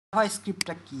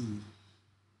জাভাস্ক্রিপ্টটা কি?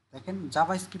 দেখেন,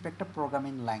 জাভাস্ক্রিপ্ট একটা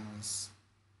প্রোগ্রামিং ল্যাঙ্গুয়েজ।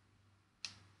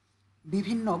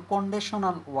 বিভিন্ন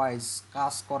কন্ডিশনাল ওয়াইজ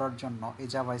কাজ করার জন্য এই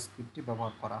জাভাস্ক্রিপ্টটি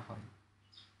ব্যবহার করা হয়।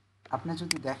 আপনি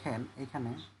যদি দেখেন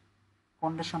এখানে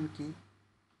কন্ডিশন কি,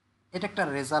 এটা একটা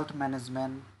রেজাল্ট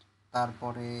ম্যানেজমেন্ট,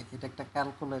 তারপরে এটা একটা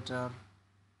ক্যালকুলেটর,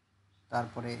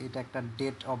 তারপরে এটা একটা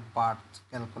ডেট অফ বার্থ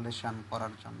ক্যালকুলেশন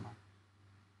করার জন্য।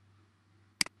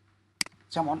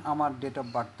 যেমন আমার ডেট অফ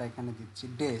বার্থটা এখানে দিচ্ছি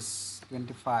ডেস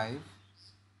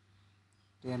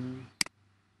 25/10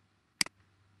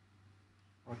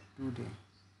 or today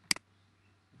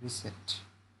reset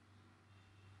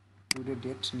today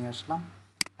date নিয়ে আসলাম।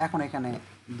 এখন এখানে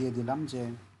দিয়ে দিলাম যে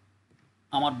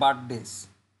আমার বার্থডেস,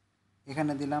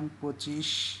 এখানে দিলাম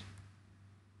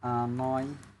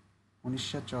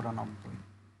 25/9/1994।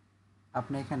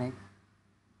 আপনি এখানে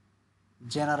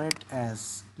জেনারেট অ্যাজ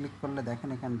ক্লিক করলে দেখেন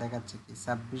এখানে দেখাচ্ছে কি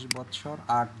 26 বছর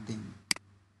 8 দিন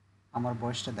আমার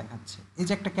বয়সটা দেখাচ্ছে। এই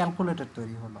যে একটা ক্যালকুলেটর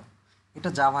তৈরি হলো, এটা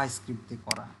জাভা স্ক্রিপ্ট দিয়ে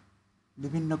করা,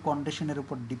 বিভিন্ন কন্ডিশনের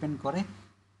উপর ডিপেন্ড করে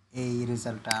এই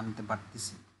রেজাল্টটা আনতে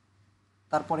পারতেছি।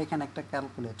 তারপর এখানে একটা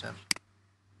ক্যালকুলেটর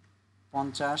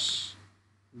 50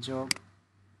 যোগ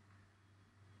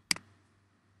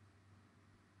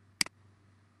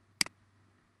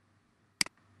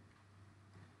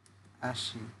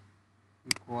 80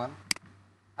 ইকুয়াল,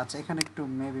 আচ্ছা এখানে একটু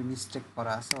মেবি মিস্টেক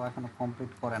করা আছে, ও এখনো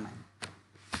কমপ্লিট করে নাই।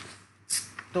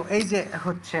 তো এই যে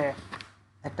হচ্ছে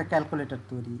একটা ক্যালকুলেটর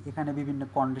তৈরি, এখানে বিভিন্ন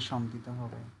কন্ডিশন দিতে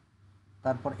হবে।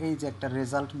 তারপর এই যে একটা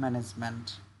রেজাল্ট ম্যানেজমেন্ট,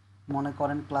 মনে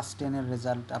করেন ক্লাস 10-এর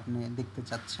রেজাল্ট আপনি দেখতে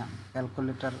চাচ্ছেন,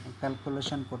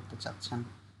 ক্যালকুলেশন করতে চাচ্ছেন,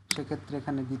 সেক্ষেত্রে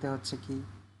এখানে দিতে হচ্ছে কি,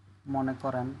 মনে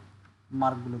করেন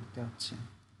মার্কগুলো দিতে হচ্ছে।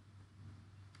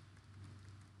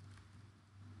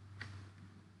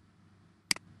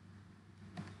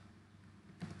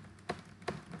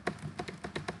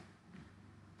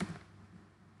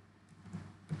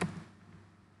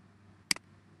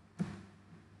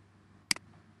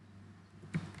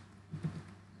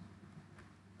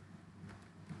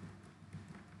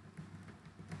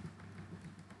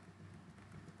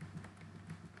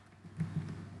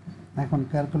 এখন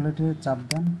ক্যালকুলেটরে চাপ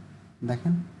দেন,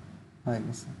 দেখেন হয়ে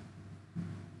গেছে।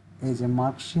 এই যে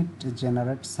মার্কশিট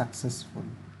জেনারেট সাকসেসফুল,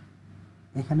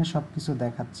 এখানে সব কিছু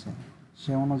দেখাচ্ছে,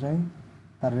 সে অনুযায়ী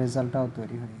তার রেজাল্টটাও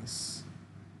তৈরি হয়ে গেছে।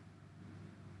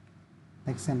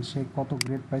 দেখছেন সে কত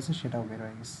গ্রেড পাইছে সেটাও বের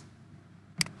হয়ে গেছে।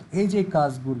 এই যে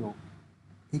কাজগুলো,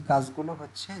 এই কাজগুলো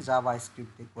হচ্ছে জাভা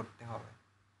স্ক্রিপ্ট দিয়ে করতে হবে।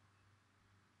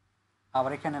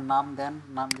 আবার এখানে নাম দেন,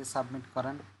 নাম দিয়ে সাবমিট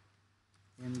করেন,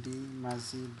 এমডি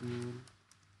মাজিদুল।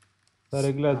 স্যার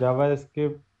এগুলা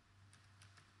জাভাস্ক্রিপ্ট?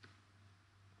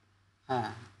 হ্যাঁ,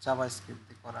 জাভা স্ক্রিপ্ট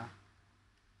দিয়ে করা।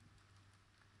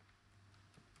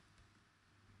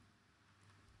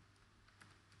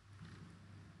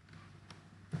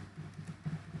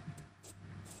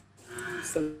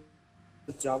 স্যার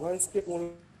জাভাস্ক্রিপ্ট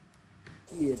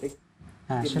কি, এটা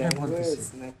হ্যাঁ কি সেটা বলতেছি, ল্যাঙ্গুয়েজ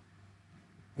না?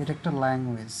 এটা একটা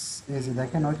ল্যাঙ্গুয়েজ। এই যে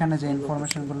দেখেন ওইখানে যে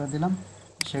ইনফরমেশনগুলো দিলাম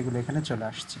সেগুলো এখানে চলে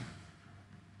আসছে।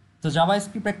 তো জাভা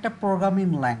স্ক্রিপ্ট একটা প্রোগ্রামিং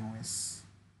ল্যাঙ্গুয়েজ।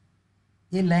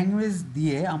 এই ল্যাঙ্গুয়েজ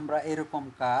দিয়ে আমরা এরকম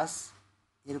কাজ,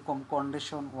 এরকম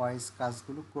কন্ডিশন ওয়াইজ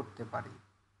কাজগুলো করতে পারি।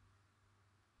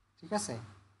 ঠিক আছে?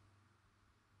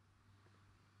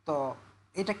 তো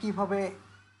এটা কিভাবে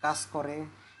কাজ করে,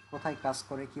 কোথায় কাজ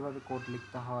করে, কিভাবে কোড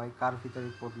লিখতে হয়, কার ভিতরে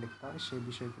কোড লিখতে হয়, সেই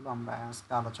বিষয়গুলো আমরা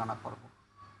আজকে আলোচনা করব।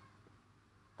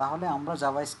 তাহলে আমরা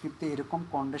জাভা স্ক্রিপ্টে এরকম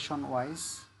কন্ডিশন ওয়াইজ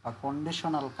বা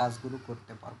কন্ডিশনাল কাজগুলো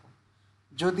করতে পারবো।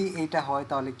 যদি এইটা হয়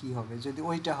তাহলে কি হবে, যদি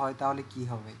ওইটা হয় তাহলে কি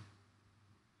হবে,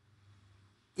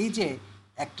 এই যে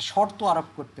একটা শর্ত আরোপ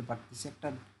করতে পারতেছি, একটা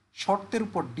শর্তের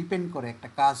উপর ডিপেন্ড করে একটা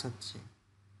কাজ হচ্ছে,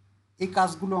 এই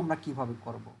কাজগুলো আমরা কিভাবে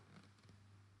করব,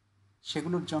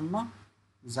 সেগুলোর জন্য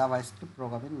জাভা স্ক্রিপ্ট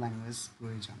প্রোগ্রামিং ল্যাঙ্গুয়েজ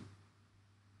প্রয়োজন।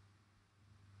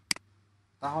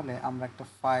 তাহলে আমরা একটা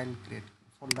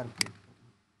ফোল্ডার ক্রিয়েট করি,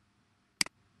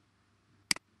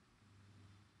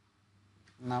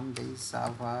 নাম দেই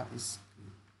জাভা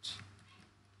স্ক্রিপ্ট।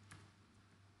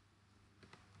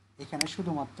 এখানে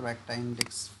শুধুমাত্র একটা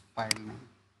ইন্ডেক্স ফাইল নেই,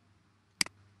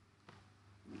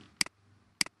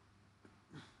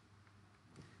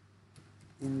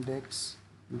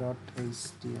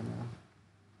 index.html,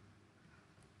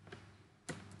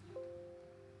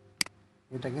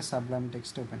 এটাকে সাবলাইম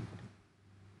টেক্সট ওপেন করি।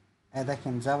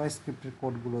 দেখেন জাভা স্ক্রিপ্টের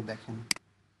কোডগুলো দেখেন,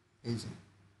 এই যে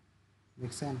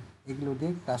দেখছেন এগুলো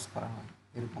দিয়ে কাজ করা হয়,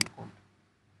 এরকম কোড।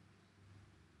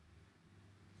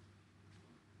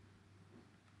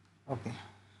 ওকে,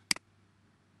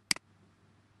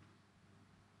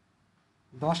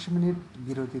 10 মিনিট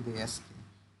বিরতি দিই আজকে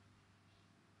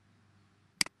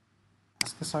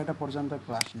আজকে 6টা পর্যন্ত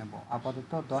ক্লাস নেব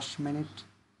আপাতত 10 মিনিট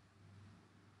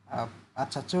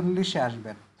আচ্ছা 40-এ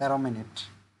আসবেন 13 মিনিট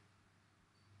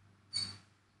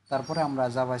তারপরে আমরা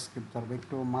জাভাস্ক্রিপ্ট ধরবো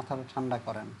একটু মাথাটা ঠান্ডা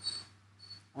করেন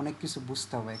অনেক কিছু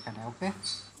বুঝতে হবে এখানে ওকে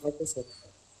ওকে স্যার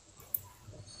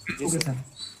জি ওকে স্যার স্যার।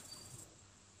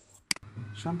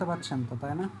 শুনতে পাচ্ছেন তো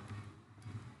তাই না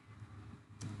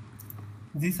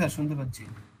জি স্যার শুনতে পাচ্ছি।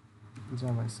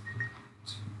 জাভাস্ক্রিপ্ট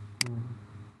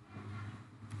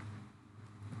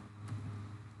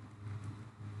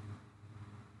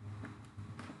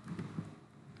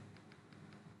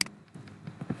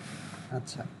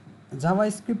আচ্ছা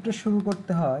জাভাস্ক্রিপ্টে শুরু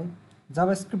করতে হয়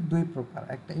জাভাস্ক্রিপ্ট দুই প্রকার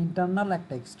একটা ইন্টারনাল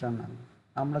একটা এক্সটার্নাল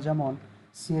আমরা যেমন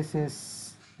সিএসএস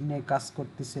নিয়ে কাজ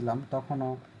করতেছিলাম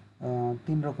তখনও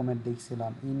 3 রকমের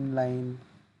দেখছিলাম ইনলাইন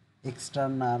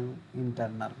এক্সটার্নাল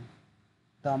ইন্টারনাল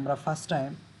তো আমরা ফার্স্ট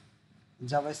টাইম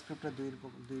জাভাস্ক্রিপ্টে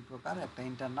দুই প্রকার একটা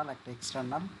ইন্টারনাল একটা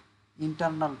এক্সটার্নাল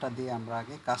ইন্টারনালটা দিয়ে আমরা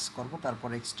আগে কাজ করব তারপর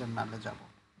এক্সটার্নালে যাব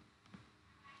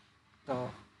তো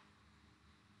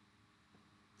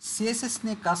সিএসএস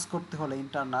নিয়ে কাজ করতে হলে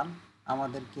ইন্টারনাল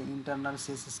আমাদেরকে ইন্টারনাল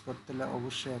সিএসএস করতে হলে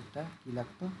অবশ্যই একটা কি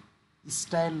লাগতো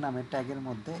স্টাইল নামে ট্যাগের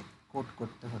মধ্যে কোড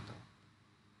করতে হতো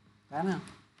তাই না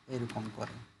এরকম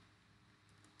করে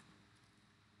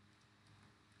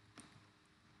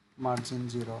মার্জিন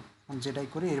 0 যেটাই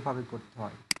করি এভাবে করতে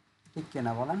হয় ঠিক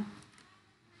কিনা বলেন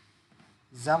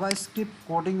জাভাস্ক্রিপ্ট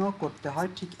কোডিংও করতে হয়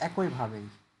ঠিক একইভাবেই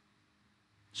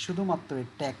শুধুমাত্র এই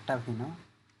ট্যাগটা ভিন্ন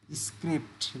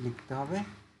স্ক্রিপ্ট লিখতে হবে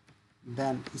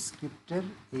দেন স্ক্রিপ্টের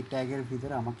এই ট্যাগের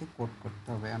ভিতরে আমাকে কোড করতে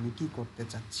হবে আমি কি করতে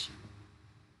চাচ্ছি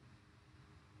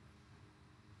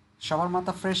সবার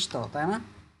মাথা ফ্রেশ তো তাই না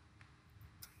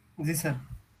জি স্যার।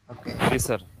 ওকে জি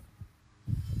স্যার।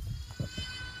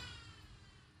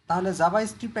 তাহলে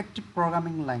জাভাস্ক্রিপ্ট একটি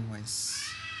প্রোগ্রামিং ল্যাঙ্গুয়েজ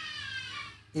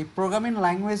এই প্রোগ্রামিং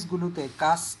ল্যাঙ্গুয়েজগুলোতে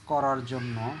কাজ করার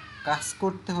জন্য কাজ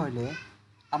করতে হলে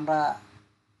আমরা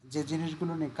যে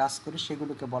জিনিসগুলো নিয়ে কাজ করি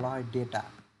সেগুলোকে বলা হয় ডেটা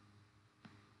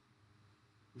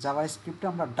জাভাস্ক্রিপ্টে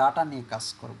আমরা ডাটা নিয়ে কাজ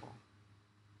করব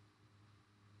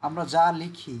আমরা যা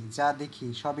লিখি যা দেখি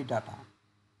সবই ডাটা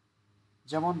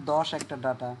যেমন 10 একটা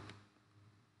ডাটা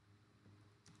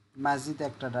মাজিদ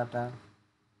একটা ডাটা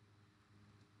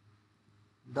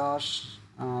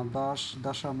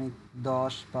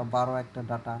 10.10 বা 12 একটা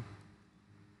ডাটা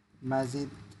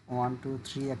মাজিদ 1 2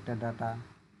 3 একটা ডাটা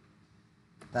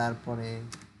তারপরে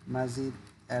মাজিদ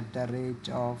 @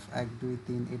 1 2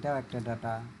 3 এটাও একটা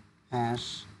ডাটা হ্যাশ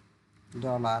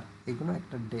ডলার এগুলো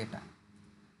একটা ডেটা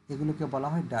এগুলোকে বলা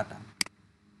হয় ডাটা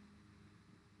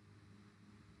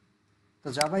তো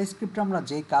জাভাস্ক্রিপ্টে আমরা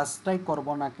যে কাজটাই করব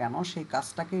না কেন সেই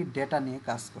কাজটাকেই ডেটা নিয়ে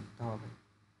কাজ করতে হবে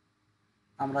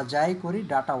আমরা যাই করি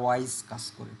ডাটা ওয়াইজ কাজ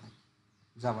করে থাকি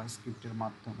জাভাস্ক্রিপ্টের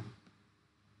মাধ্যমে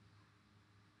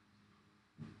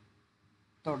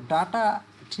তো ডাটা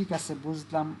ঠিক আছে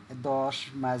বুঝলাম 10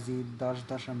 মাজিদ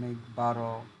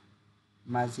 10.12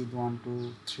 মাজিদ 1 2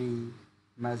 3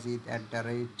 মাজিদ @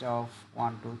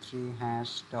 1 2 3 হ্যাশ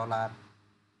ডলার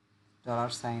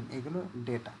সাইন এগুলো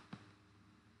ডেটা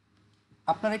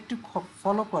আপনারা একটু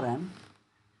ফলো করেন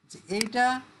যে এইটা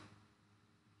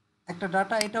একটা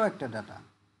ডাটা এটাও একটা ডাটা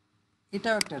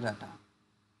এটাও একটা ডাটা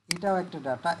এটাও একটা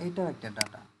ডাটা এটাও একটা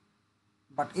ডাটা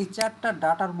বাট এই চারটা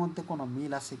ডাটার মধ্যে কোনো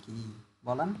মিল আছে কি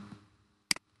বলেন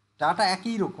ডাটা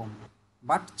একই রকম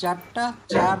বাট চার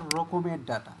রকমের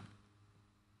ডাটা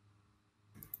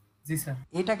জি স্যার।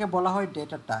 এটাকে বলা হয়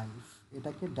ডেটা টাইপ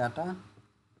এটাকে ডাটা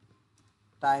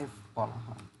টাইপ বলা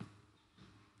হয়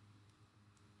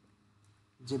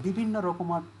যে বিভিন্ন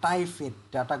রকমের টাইপের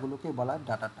ডাটাগুলোকে বলা হয়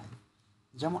ডাটা টাইপ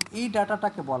যেমন এই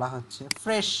ডাটাটাকে বলা হচ্ছে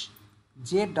ফ্রেশ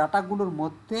যে ডাটাগুলোর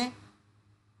মধ্যে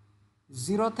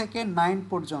 0 থেকে 9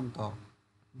 পর্যন্ত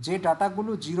যে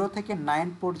ডাটাগুলো 0 থেকে 9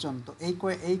 পর্যন্ত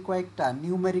এই কয়েকটা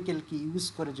নিউমেরিক্যাল কি ইউজ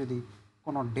করে যদি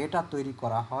কোনো ডেটা তৈরি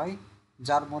করা হয়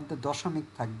যার মধ্যে দশমিক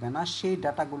থাকবে না সেই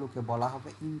ডাটাগুলোকে বলা হবে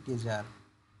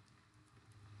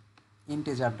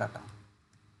ইন্টিজার ডাটা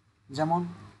যেমন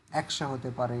 100 হতে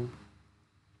পারে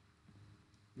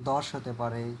 10 হতে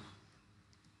পারে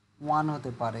 1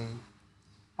 হতে পারে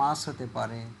 5 হতে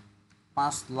পারে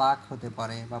 5 লাখ হতে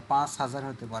পারে বা 5,000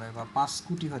 হতে পারে বা 5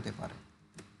 কোটি হতে পারে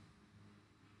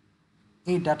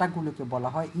এই ডাটাগুলোকে বলা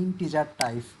হয় ইন্টিজার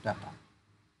টাইপ ডাটা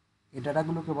এই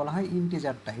ডাটাগুলোকে বলা হয়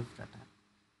ইন্টিজার টাইপ ডাটা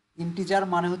ইন্টিজার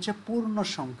মানে হচ্ছে পূর্ণ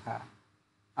সংখ্যা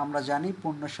আমরা জানি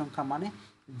পূর্ণ সংখ্যা মানে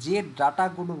যে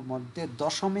ডাটাগুলোর মধ্যে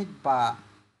দশমিক বা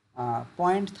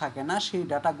পয়েন্ট থাকে না সেই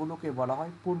ডাটাগুলোকে বলা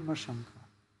হয় পূর্ণ সংখ্যা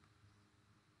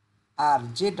আর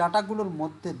যে ডাটাগুলোর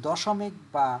মধ্যে দশমিক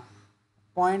বা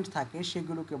পয়েন্ট থাকে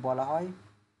সেগুলোকে বলা হয়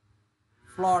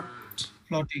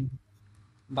ফ্লোটিং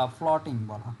বা ফ্লটিং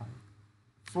বলা হয়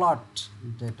ফ্লট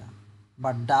ডেটা বা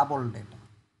ডাবল ডেটা,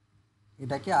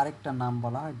 এটাকে আরেকটা নাম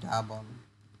বলা হয় ডাবল।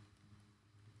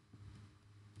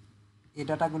 এই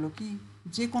ডাটাগুলো কি,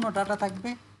 যে কোনো ডাটা থাকবে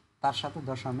তার সাথে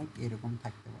দশমিক এরকম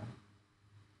থাকতে পারে।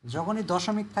 যখনই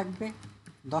দশমিক থাকবে,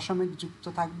 দশমিক যুক্ত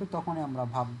থাকবে, তখনই আমরা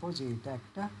ভাববো যে এটা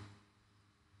একটা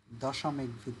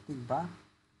দশমিক ভিত্তিক বা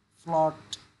ফ্লট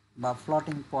বা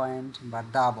ফ্লটিং পয়েন্ট বা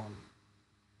ডাবল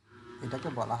এটাকে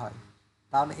বলা হয়।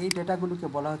 তাহলে এই ডেটাগুলোকে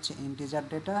বলা হচ্ছে ইন্টিজার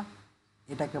ডেটা,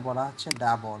 এটাকে বলা হচ্ছে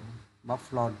ডাবল বা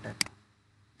ফ্লট ডেটা।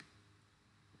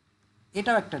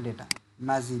 এটাও একটা ডেটা,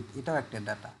 মাজিদ এটাও একটা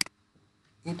ডাটা,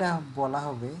 এটা বলা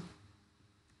হবে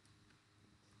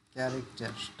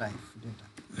character type data.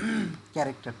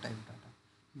 Character type data,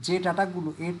 যে ডাটাগুলো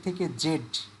এর থেকে জেড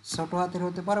ছোট হাতের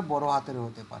হতে পারে, বড় হাতের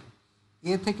হতে পারে,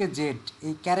 এ থেকে জেড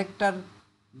এই ক্যারেক্টার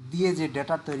দিয়ে যে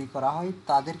ডেটা তৈরি করা হয়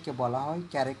তাদেরকে বলা হয়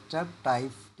ক্যারেক্টার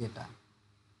টাইপ ডেটা।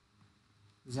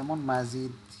 যেমন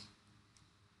মাজিদ,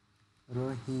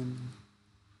 রহিম,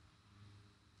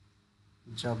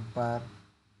 জব্বার,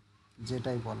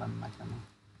 যেটাই বলেন না কেন,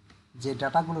 যে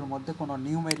ডাটাগুলোর মধ্যে কোনো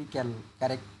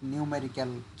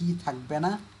নিউমেরিক্যাল কি থাকবে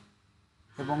না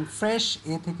এবং ফ্রেশ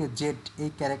এ থেকে জেড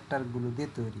এই ক্যারেক্টারগুলো দিয়ে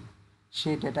তৈরি,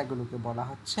 সেই ডেটাগুলোকে বলা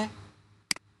হচ্ছে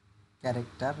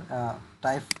ক্যারেক্টার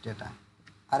টাইপ ডেটা।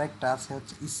 আরেকটা আছে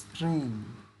হচ্ছে স্ট্রিং।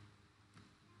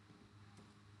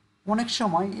 অনেক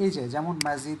সময় এই যে যেমন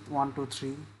ম্যাজিক 1 2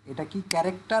 3, এটা কি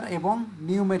ক্যারেক্টার এবং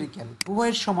নিউমেরিক্যাল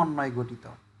উভয়ের সমন্বয়ে গঠিত।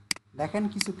 দেখেন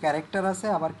কিছু ক্যারেক্টার আছে,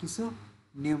 আবার কিছু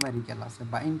নিউমেরিক্যাল আছে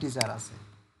বা ইন্টিজার আছে।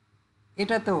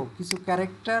 এটাতেও কিছু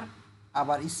ক্যারেক্টার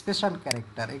আবার স্পেশাল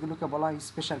ক্যারেক্টার, এগুলোকে বলা হয়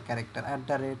special character. @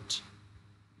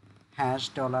 Hash,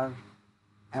 dollar,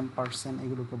 ampersand,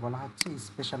 এগুলোকে বলা হচ্ছে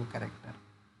স্পেশাল ক্যারেক্টার।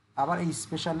 আবার এই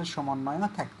স্পেশালের সমন্বয়ও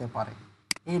থাকতে পারে।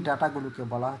 এই ডাটাগুলোকে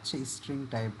বলা হচ্ছে স্ট্রিং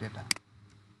টাইপ ডেটা।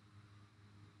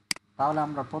 তাহলে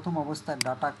আমরা প্রথম অবস্থায়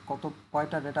ডাটা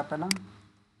কয়টা ডেটা পেলাম?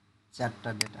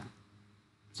 4টা ডেটা,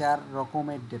 4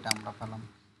 রকমের ডেটা আমরা পেলাম।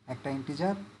 একটা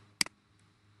ইন্টিজার,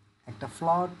 একটা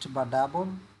ফ্লট বা ডাবল,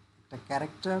 একটা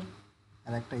ক্যারেক্টার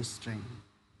আর একটা স্ট্রিং।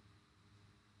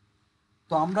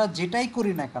 তো আমরা যেটাই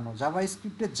করি না কেন, জাভা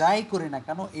স্ক্রিপ্টে যাই করি না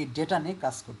কেন, এই ডেটা নিয়ে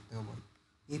কাজ করতে হবে।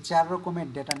 এই 4 রকমের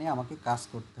ডেটা নিয়ে আমাকে কাজ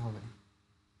করতে হবে।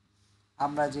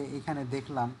 আমরা যে এখানে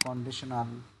দেখলাম কন্ডিশনাল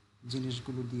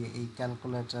জিনিসগুলো দিয়ে, এই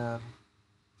ক্যালকুলেটর,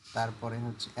 তারপরে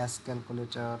হচ্ছে অ্যাস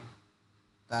ক্যালকুলেটর,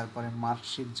 তারপরে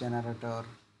মার্কশিট জেনারেটর,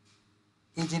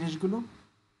 এই জিনিসগুলো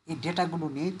এই ডেটাগুলো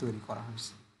নিয়েই তৈরি করা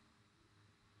হয়েছে।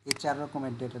 এই 4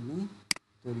 রকমের ডেটা নিয়ে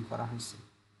তৈরি করা হয়েছে।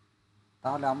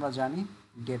 তাহলে আমরা জানি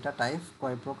ডেটা টাইপ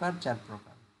কয় প্রকার? 4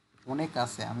 প্রকার। অনেক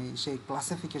আছে, আমি সেই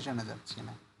ক্লাসিফিকেশনে যাচ্ছি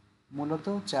না, মূলত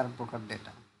 4 প্রকার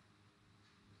ডেটা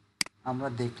আমরা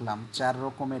দেখলাম। 4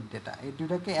 রকমের ডেটা, এই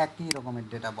দুটাকে একই রকমের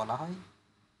ডেটা বলা হয়।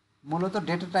 মূলত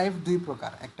ডেটা টাইপ 2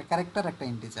 প্রকার, একটা ক্যারেক্টার, একটা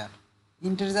ইন্টিজার।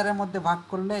 ইন্টিজারের মধ্যে ভাগ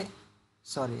করলে,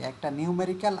 একটা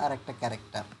নিউমেরিক্যাল আর একটা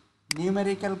ক্যারেক্টার।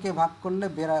 নিউমেরিক্যালকে ভাগ করলে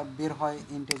বের হয়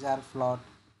ইন্টিজার, ফ্লট।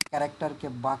 ক্যারেক্টারকে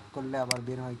ভাগ করলে আবার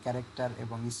বের হয় ক্যারেক্টার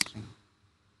এবং স্ট্রিং।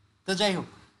 তো যাই হোক,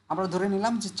 আমরা ধরে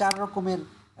নিলাম যে 4 রকমের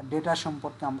ডেটা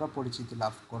সম্পর্কে আমরা পরিচিতি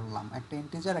লাভ করলাম, একটা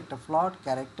ইন্টিজার, একটা ফ্লট,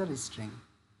 ক্যারেক্টার, স্ট্রিং।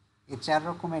 এই 4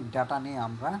 রকমের ডাটা নিয়ে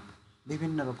আমরা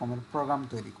বিভিন্ন রকমের প্রোগ্রাম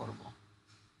তৈরি করব,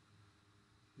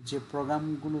 যে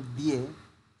প্রোগ্রামগুলো দিয়ে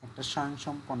একটা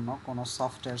স্বয়ংসম্পন্ন কোনো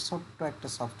সফটওয়্যার, ছোট্ট একটা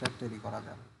সফটওয়্যার তৈরি করা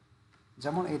যাবে।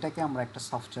 যেমন এটাকে আমরা একটা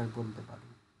সফটওয়্যার বলতে পারি,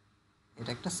 এটা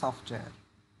একটা সফটওয়্যার,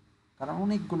 কারণ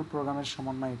অনেকগুলো প্রোগ্রামের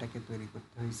সমন্বয়ে এটাকে তৈরি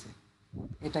করতে হয়েছে।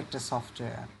 এটা একটা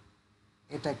সফটওয়্যার,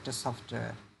 এটা একটা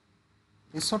সফটওয়্যার।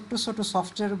 এই ছোট্ট ছোট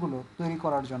সফটওয়্যারগুলো তৈরি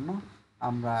করার জন্য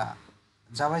আমরা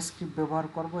জাভাস্ক্রিপ্ট ব্যবহার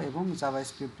করব এবং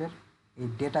জাভাস্ক্রিপ্টের এই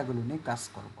ডেটাগুলো নিয়ে কাজ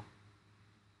করব।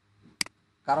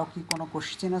 কারো কি কোনো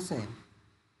কোশ্চেন আছে?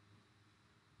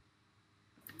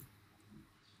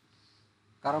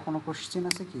 কারো কোনো কোশ্চেন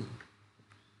আছে কি?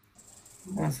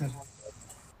 না স্যার।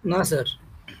 না স্যার।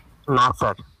 না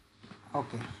স্যার।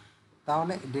 ওকে,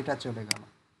 তাহলে ডেটা চলে গেল।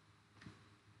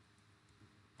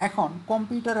 এখন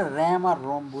কম্পিউটারের র্যাম আর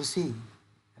রোম বুঝি,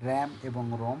 র্যাম এবং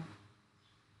রোম।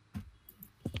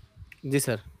 জি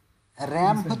স্যার।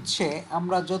 র্যাম হচ্ছে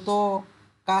আমরা যত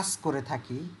কাজ করে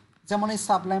থাকি, যেমন এই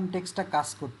সাবলাইম টেক্সটটা কাজ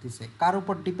করতেছে কার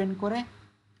উপর ডিপেন্ড করে?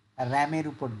 র্যামের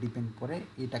উপর ডিপেন্ড করে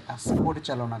এটা কাজ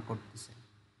পরিচালনা করতেছে।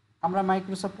 আমরা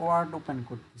মাইক্রোসফট ওয়ার্ড ওপেন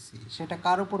করতেছি, সেটা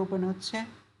কার উপর ওপেন হচ্ছে?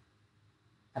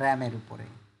 র্যামের উপরে।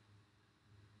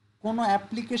 কোনো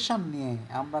অ্যাপ্লিকেশন নিয়ে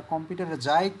আমরা কম্পিউটারে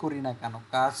যাই করি না কেন,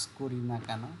 কাজ করি না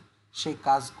কেন, সেই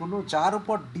কাজগুলো যার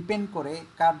উপর ডিপেন্ড করে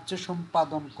কার্য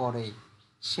সম্পাদন করে,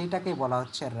 সেটাকে বলা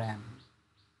হচ্ছে র্যাম।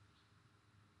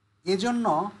 এজন্য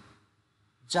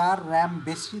যার র্যাম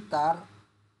বেশি তার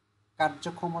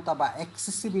কার্যক্ষমতা বা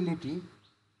অ্যাক্সেসিবিলিটি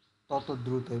তত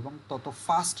দ্রুত এবং তত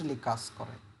ফাস্টলি কাজ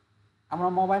করে। আমরা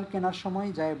মোবাইল কেনার সময়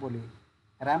যাই বলি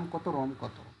র্যাম কত রোম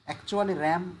কত, অ্যাকচুয়ালি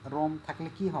র্যাম রোম থাকলে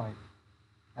কি হয়,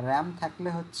 র্যাম থাকলে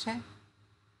হচ্ছে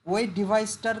ওই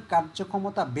ডিভাইসটার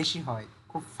কার্যক্ষমতা বেশি হয়,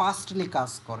 খুব ফাস্টলি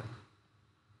কাজ করে।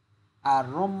 আর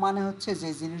রোম মানে হচ্ছে যে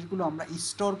জিনিসগুলো আমরা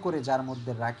স্টোর করে যার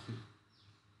মধ্যে রাখি।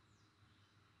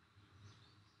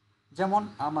 যেমন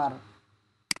আমার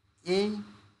এই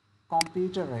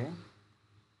কম্পিউটারে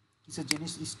কিছু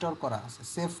জিনিস স্টোর করা আছে,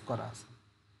 সেভ করা আছে,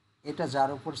 এটা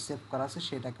যার উপর সেভ করা আছে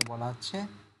সেটাকে বলা হচ্ছে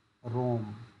রোম।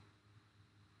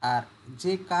 আর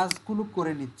যে কাজগুলো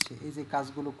করে নিচ্ছে, এই যে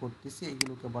কাজগুলো করতেছি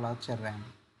এগুলোকে বলা হচ্ছে র্যাম।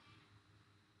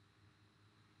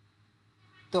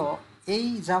 তো এই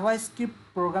জাভাস্ক্রিপ্ট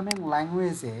প্রোগ্রামিং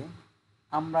ল্যাঙ্গুয়েজে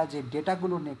আমরা যে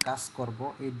ডেটাগুলো নিয়ে কাজ করব,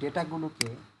 এই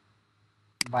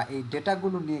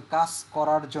ডেটাগুলো নিয়ে কাজ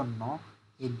করার জন্য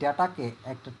এই ডেটাকে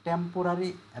একটা টেম্পোরারি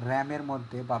র্যামের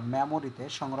মধ্যে বা মেমোরিতে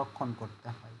সংরক্ষণ করতে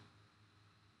হয়।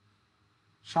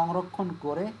 সংরক্ষণ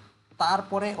করে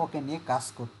তারপরে ওকে নিয়ে কাজ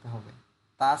করতে হবে,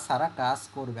 তাছাড়া কাজ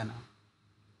করবে না।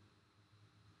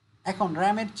 এখন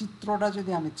র্যামের চিত্রটা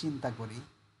যদি আমি চিন্তা করি,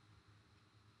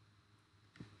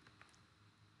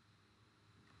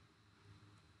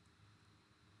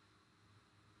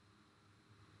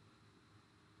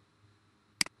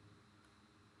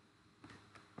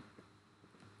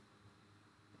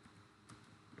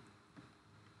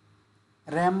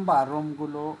 র্যাম বা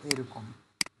রোমগুলো এরকম।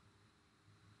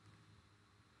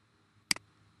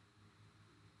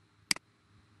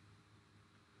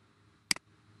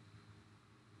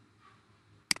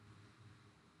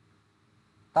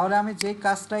 তাহলে আমি যেই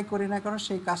কাজটাই করি না কেন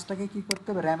সেই কাজটাকে কি করতে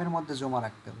হবে, র্যামের মধ্যে জমা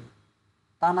রাখতে হবে,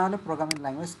 তা না হলে প্রোগ্রামিং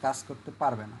ল্যাঙ্গুয়েজ কাজ করতে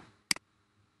পারবে না।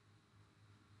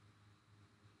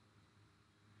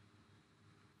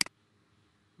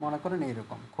 মনে করেন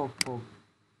এইরকম, খুব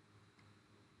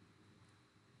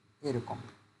এরকম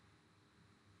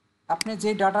আপনি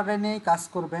যে ডাটাটা নিয়ে কাজ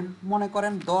করবেন, মনে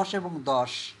করেন 10 এবং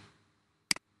 10,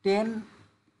 10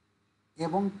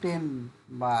 এবং 10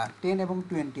 বা 10 এবং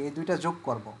 20 এই দুইটা যোগ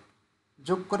করব,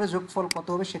 যোগ করে যোগফল কত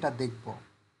হবে সেটা দেখব।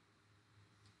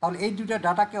 তাহলে এই দুইটা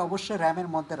ডাটাকে অবশ্যই র্যামের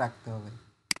মধ্যে রাখতে হবে,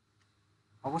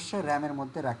 অবশ্যই র্যামের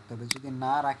মধ্যে রাখতে হবে, যদি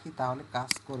না রাখি তাহলে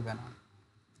কাজ করবে না।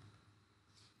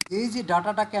 এই যে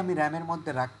ডাটাটাকে আমি র্যামের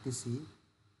মধ্যে রাখতেছি,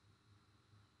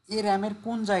 এই র্যামের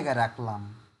কোন জায়গায় রাখলাম,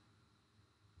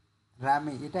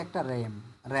 র্যামে এটা একটা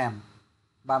র্যাম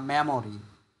বা মেমোরি।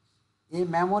 এই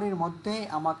মেমোরির মধ্যে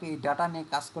আমাকে এই ডাটা নিয়ে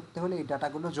কাজ করতে হলে এই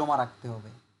ডাটাগুলো জমা রাখতে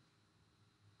হবে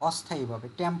অস্থায়ীভাবে,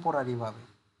 টেম্পোরারিভাবে।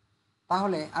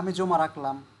 তাহলে আমি জমা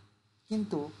রাখলাম,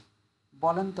 কিন্তু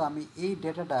বলেন তো আমি এই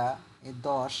ডেটাটা, এই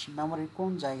 10 মেমোরির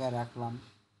কোন জায়গায় রাখলাম,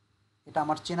 এটা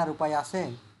আমার চেনার উপায় আছে?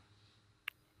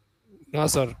 না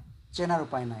স্যার। চেনার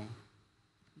উপায় নাই।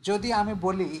 যদি আমি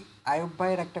বলি আয়ুব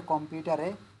ভাইয়ের একটা কম্পিউটারে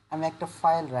আমি একটা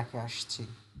ফাইল রেখে আসছি,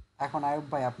 এখন আয়ুব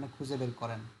ভাই আপনি খুঁজে বের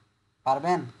করেন,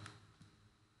 পারবেন?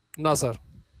 না স্যার।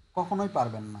 কখনোই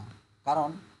পারবেন না, কারণ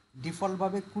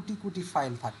ডিফল্টভাবে কোটি কোটি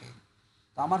ফাইল থাকে।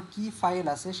 তো আমার কি ফাইল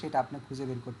আছে সেটা আপনি খুঁজে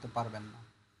বের করতে পারবেন না।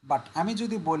 বাট আমি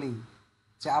যদি বলি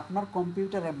যে আপনার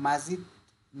কম্পিউটারে মাজিদ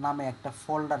নামে একটা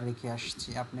ফোল্ডার রেখে আসছি,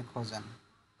 আপনি খোঁজেন,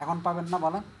 এখন পাবেন না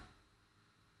বলেন?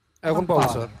 এখন এখন পাবো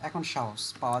পাওয়া স্যার। যাবে, এখন সাহস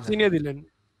পাওয়া যাবে। চিনিয়ে দিলেন।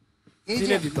 এই যে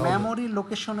চিনিয়ে দিতে হবে। মেমোরি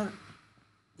লোকেশনের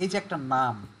এই যে একটা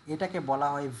নাম, এটাকে বলা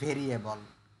হয় ভেরিয়েবল।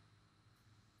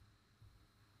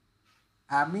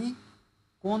 আমি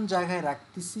কোন জায়গায়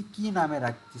রাখতেছি, কি নামে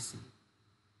রাখতেছি,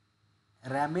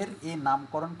 র্যামের এই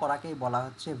নামকরণ করাকেই বলা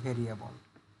হচ্ছে ভেরিয়েবল।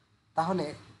 তাহলে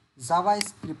জাভা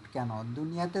স্ক্রিপ্ট কেন,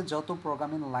 দুনিয়াতে যত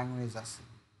প্রোগ্রামিং ল্যাঙ্গুয়েজ আছে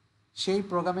সেই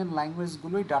প্রোগ্রামিং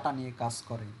ল্যাঙ্গুয়েজগুলোই ডাটা নিয়ে কাজ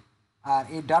করে, আর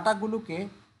এই ডাটাগুলোকে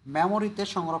মেমোরিতে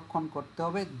সংরক্ষণ করতে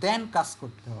হবে, দেন কাজ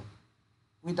করতে হবে,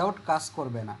 উইদাউট কাজ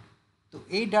করবে না। তো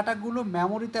এই ডাটাগুলো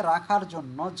মেমোরিতে রাখার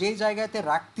জন্য যেই জায়গাতে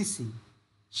রাখতেছি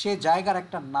সে জায়গার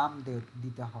একটা নাম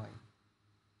দিতে হয়,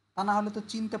 তা না হলে তো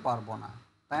চিনতে পারবো না,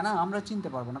 তাই না? আমরা চিনতে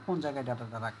পারবো না কোন জায়গায়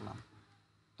ডাটাটা রাখলাম।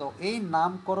 তো এই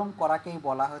নামকরণ করাকেই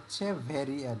বলা হচ্ছে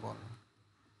ভেরিয়েবল,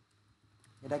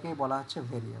 এটাকেই বলা হচ্ছে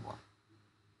ভেরিয়েবল।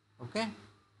 ওকে,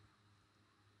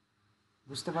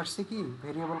 বুঝতে পারছি কি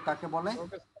ভেরিয়েবল কাকে বলে?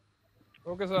 ওকে।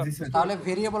 Okay sir. জি স্যার। তাহলে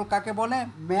ভেরিয়েবল কাকে বলে?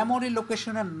 মেমোরি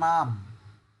লোকেশনের নাম,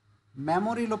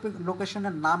 মেমোরি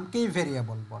লোকেশনের নামকেই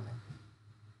ভেরিয়েবল বলে।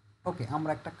 ওকে,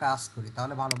 আমরা একটা কাজ করি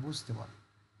তাহলে ভালো বুঝতে পারব।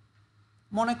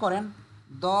 মনে করেন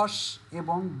 10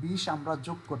 এবং 20 আমরা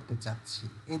যোগ করতে চাচ্ছি,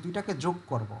 এই দুইটাকে যোগ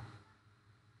করব,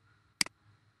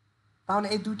 তাহলে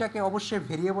এই দুইটাকে অবশ্যই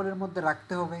ভেরিয়েবলের মধ্যে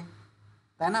রাখতে হবে,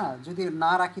 তাই না? যদি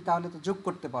না রাখি তাহলে তো যোগ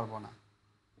করতে পারবো না।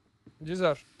 জি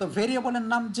স্যার। তো ভেরিয়েবলের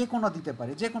নাম যে কোনো দিতে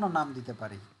পারি, যে কোনো নাম দিতে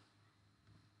পারি,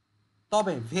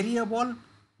 তবে ভেরিয়েবল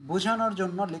বোঝানোর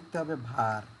জন্য লিখতে হবে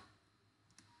var।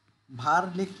 var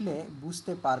লিখলে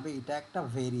বুঝতে পারবে এটা একটা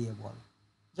ভেরিয়েবল।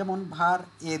 যেমন var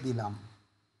a দিলাম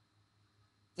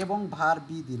এবং var b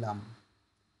দিলাম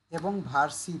এবং var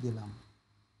c দিলাম,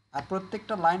 আর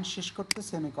প্রত্যেকটা লাইন শেষ করতে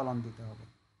সেমিকলন দিতে হবে।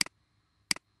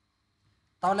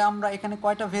 তাহলে আমরা এখানে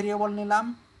কয়টা ভেরিয়েবল নিলাম?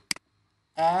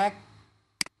 1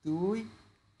 2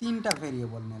 3টা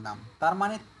ভেরিয়েবল নিলাম, তার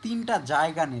মানে 3টা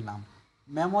জায়গা নিলাম।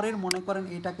 মেমোরির মনে করেন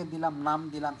এটাকে দিলাম, নাম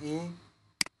দিলাম এ,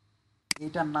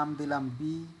 এটার নাম দিলাম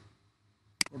বি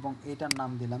এবং এটার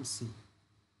নাম দিলাম সি।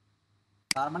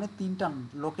 তার মানে 3টা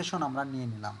লোকেশন আমরা নিয়ে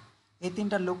নিলাম। এই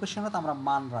 3টা লোকেশনে আমরা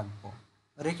মান রাখবো,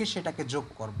 রেখে সেটাকে যোগ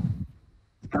করব।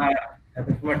 স্যার এত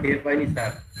সময় টের পাইনি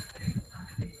স্যার।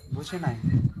 বুঝে নাই?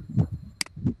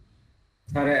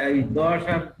 স্যার এই 10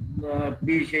 আর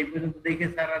 20 এই পর্যন্ত দেখে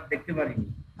স্যার আর দেখতে পারিনি।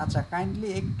 আচ্ছা, কাইন্ডলি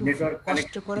একটু নেটওয়ার্ক কষ্ট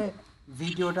কানেক্ট করে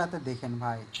ভিডিওটাতে দেখেন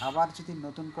ভাই। আবার যদি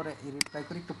নতুন করে রিপ্লাই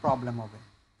করি একটু প্রবলেম হবে।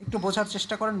 একটু বোঝার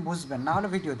চেষ্টা করেন, বুঝবেন, না হলে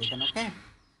ভিডিও দেখেন। ওকে,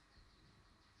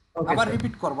 ওকে আবার স্যার।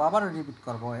 রিপিট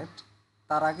করবো ওয়েট।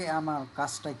 তার আগে আমার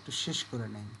কাজটা একটু শেষ করে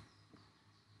নেই।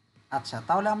 আচ্ছা,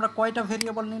 তাহলে আমরা কয়টা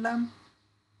ভেরিয়েবল নিলাম?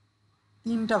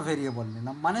 3টা ভেরিয়েবল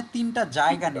নিলাম, মানে 3টা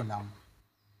জায়গা নিলাম।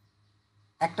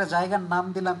 একটা জায়গার নাম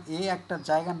দিলাম এ, একটা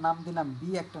জায়গার নাম দিলাম বি,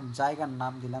 একটা জায়গার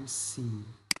নাম দিলাম সি।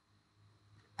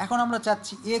 এখন আমরা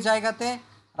চাচ্ছি এ জায়গাতে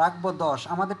রাখবো 10।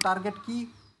 আমাদের টার্গেট কি?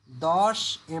 10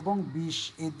 এবং 20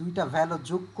 এই দুইটা ভ্যালু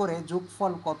যোগ করে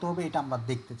যোগফল কত হবে এটা আমরা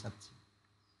দেখতে চাচ্ছি।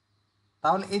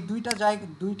 তাহলে এই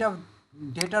দুইটা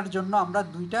ডেটার জন্য আমরা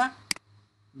 2টা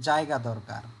জায়গা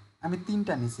দরকার। আমি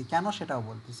 3টা নিছি, কেন সেটাও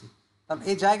বলতেছি। তাহলে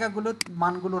এই জায়গাগুলো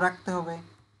মানগুলো রাখতে হবে।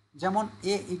 যেমন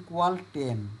a =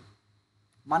 10,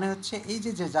 মানে হচ্ছে এই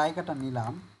যে জায়গাটা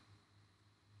নিলাম,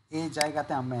 এই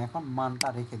জায়গাতে আমরা এখন মানটা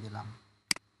রেখে দিলাম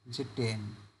যে 10।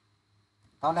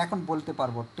 তাহলে এখন বলতে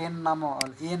পারবো 10 নামক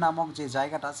এ নামক যে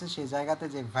জায়গাটা আছে সেই জায়গাতে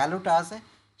যে ভ্যালুটা আছে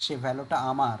সেই ভ্যালুটা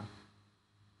আমার,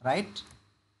 রাইট?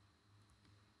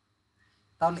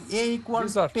 তাহলে a জি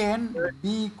স্যার। = 10, b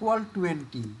 =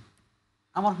 20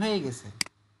 আমার হয়ে গেছে।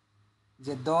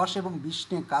 যে 10 এবং 20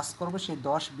 নিয়ে কাজ করব, সেই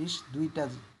 10 20 দুইটা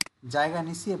জায়গা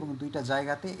নিছি এবং দুইটা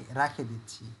জায়গাতে রেখে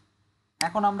দিচ্ছি।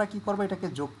 এখন আমরা কি করব? এটাকে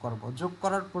যোগ করব। যোগ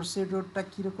করার প্রসিডিউরটা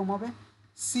কীরকম হবে?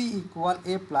 c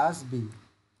 = a + b।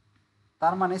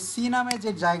 তার মানে সি নামে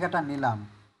যে জায়গাটা নিলাম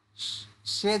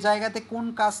সে জায়গাতে কোন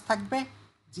কাজ থাকবে?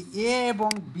 যে এ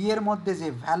এবং বি এর মধ্যে যে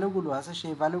ভ্যালুগুলো আছে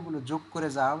সেই ভ্যালুগুলো যোগ করে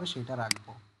যা হবে সেটা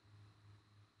রাখবো।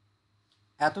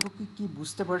 এতটুকু কি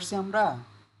বুঝতে পারছি আমরা?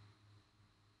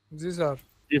 জি স্যার।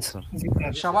 জি স্যার। জি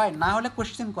স্যার। সবাই না হলে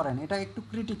কোশ্চেন করেন, এটা একটু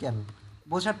ক্রিটিক্যাল,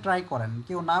 বোঝার ট্রাই করেন।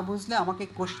 কেউ না বুঝলে আমাকে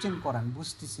কোশ্চেন করেন,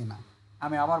 বুঝতেছি না,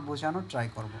 আমি আবার বোঝানোর ট্রাই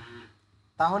করব।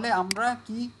 তাহলে আমরা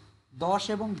কি 10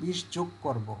 এবং 20 যোগ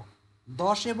করব।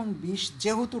 10 এবং 20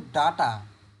 যেহেতু ডাটা,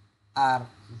 আর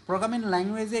প্রোগ্রামিং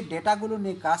ল্যাঙ্গুয়েজে ডেটাগুলো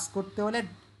নিয়ে কাজ করতে হলে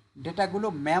ডেটাগুলো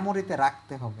মেমোরিতে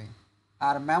রাখতে হবে।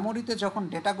 আর মেমোরিতে যখন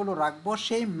ডেটাগুলো রাখবো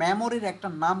সেই মেমোরির একটা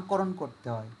নামকরণ করতে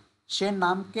হয়, সে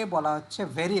নামকে বলা হচ্ছে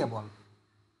ভেরিয়েবল।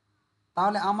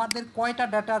 তাহলে আমাদের কয়টা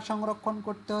ডাটা সংরক্ষণ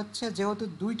করতে হচ্ছে? যেহেতু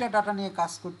 2টা ডাটা নিয়ে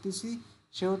কাজ করতেছি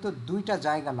সেহেতু 2টা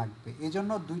জায়গা লাগবে,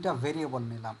 এজন্য 2টা ভেরিয়েবল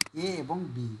নিলাম, এ এবং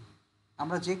বি।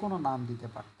 আমরা যে কোনো নাম দিতে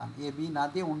পারতাম, এ বি না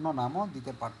দিয়ে অন্য নামও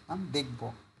দিতে পারতাম, দেখব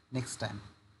নেক্সট টাইম।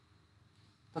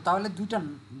 তো তাহলে 2টা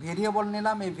ভেরিয়েবল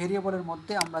নিলাম, এই ভেরিয়েবলের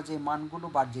মধ্যে আমরা যে মানগুলো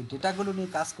বা যে ডেটাগুলো নিয়ে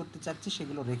কাজ করতে চাচ্ছি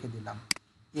সেগুলো রেখে দিলাম,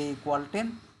 a = 10,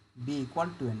 b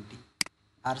 = 20।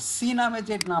 আর সি নামে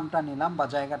যে নামটা নিলাম বা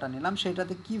জায়গাটা নিলাম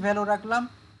সেটাতে কি ভ্যালু রাখলাম?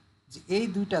 যে এই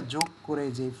 2টা যোগ করে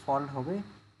যে ফল হবে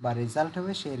বা রেজাল্ট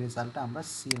হবে সেই রেজাল্টটা আমরা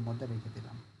সি এর মধ্যে রেখে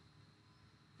দিলাম।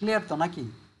 ক্লিয়ার তো নাকি?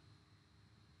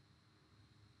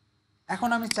 এখন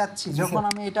আমি চাচ্ছি যখন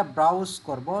আমি এটা ব্রাউজ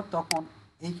করব তখন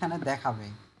এইখানে দেখাবে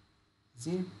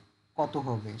যে কত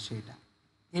হবে সেটা।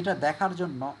 এটা দেখার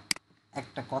জন্য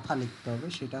একটা কথা লিখতে হবে,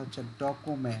 সেটা হচ্ছে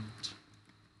ডকুমেন্ট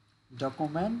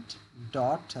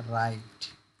ডট রাইট,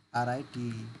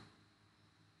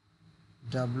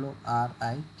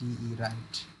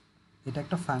 রাইট। এটা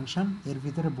একটা ফাংশন, এর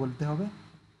ভিতরে বলতে হবে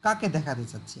কাকে দেখাতে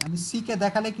চাচ্ছি। আমি সি কে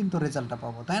দেখালে কিন্তু রেজাল্টটা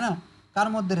পাবো, তাই না? কার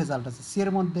মধ্যে রেজাল্ট আছে? সি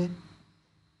এর মধ্যে।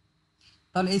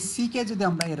 তাহলে এই সি কে যদি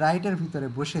আমরা এই রাইটের ভিতরে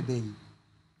বসে দেই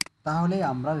তাহলে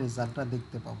আমরা রেজাল্টটা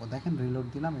দেখতে পাবো। দেখেন রিলোড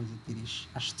দিলাম, এই যে 30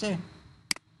 আসছে।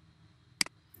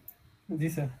 জি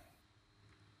স্যার।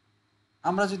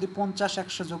 আমরা যদি 50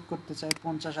 100 যোগ করতে চাই,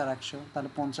 50 আর 100, তাহলে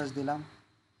 50 দিলাম,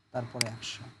 তারপরে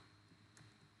 100।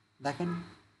 দেখেন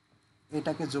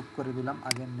এটাকে যোগ করে দিলাম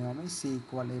আগের নিয়মে, c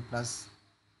 = a +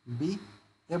 b,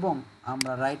 এবং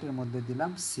আমরা রাইটের মধ্যে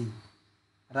দিলাম সি।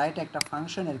 রাইট একটা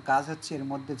ফাংশনের কাজ হচ্ছে এর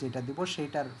মধ্যে যেটা দিব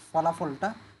সেইটার ফলাফলটা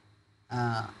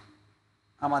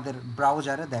আমাদের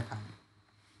ব্রাউজারে দেখায়।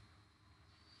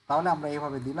 তাহলে আমরা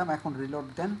এইভাবে দিলাম। এখন রিলোড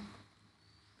দেন,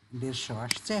 150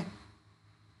 আসছে।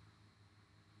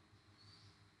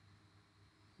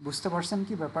 বুঝতে পারছেন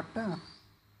কি ব্যাপারটা?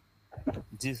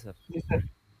 জি স্যার।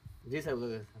 জি স্যার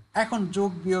বুঝেছি। এখন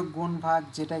যোগ বিয়োগ গুণ ভাগ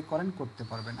যেটাই করেন করতে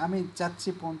পারবেন। আমি চাচ্ছি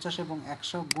 50 এবং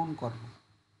 100 গুণ করব,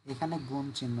 এখানে গুণ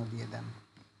চিহ্ন দিয়ে দেন,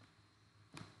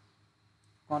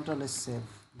 কন্ট্রোল এস সেভ,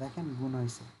 দেখেন গুণ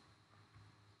হয়েছে।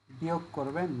 বিয়োগ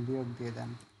করবেন, বিয়োগ দিয়ে দেন,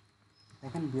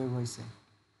 দেখেন বিয়োগ হয়েছে।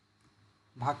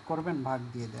 ভাগ করবেন, ভাগ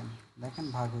দিয়ে দেন, দেখেন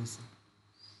ভাগ হয়েছে।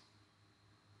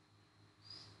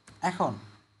 এখন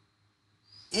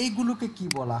এইগুলোকে কি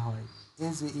বলা হয়?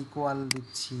 এই যে ইকুয়াল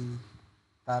দিচ্ছি,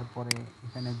 তারপরে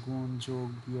এখানে গুণ যোগ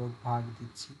বিয়োগ ভাগ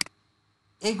দিচ্ছি,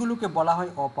 এইগুলোকে বলা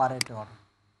হয় অপারেটর।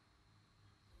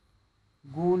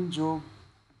 গুণ যোগ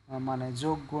মানে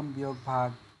যোগ গুণ বিয়োগ ভাগ,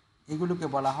 এগুলোকে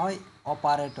বলা হয়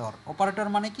অপারেটর। অপারেটর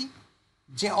মানে কি?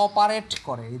 যে অপারেট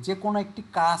করে, যে কোনো একটি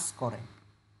কাজ করে।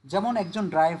 যেমন একজন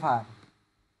ড্রাইভার,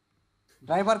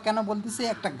 ড্রাইভার কেন বলতেছি?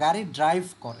 একটা গাড়ি ড্রাইভ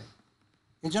করে,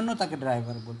 এজন্য তাকে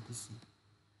ড্রাইভার বলতেছি।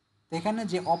 তো এখানে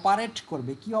যে অপারেট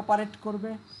করবে, কি অপারেট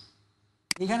করবে?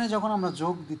 এখানে যখন আমরা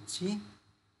যোগ দিচ্ছি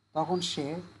তখন সে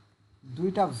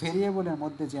দুইটা ভেরিয়েবলের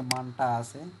মধ্যে যে মানটা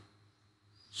আছে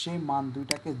সেই মান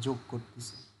দুইটাকে যোগ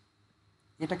করতেছে,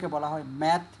 এটাকে বলা হয়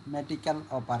ম্যাথমেটিক্যাল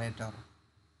অপারেটর।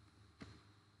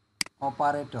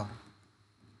 অপারেটর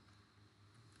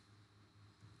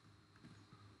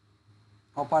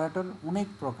অপারেটর অনেক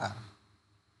প্রকার,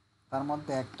 তার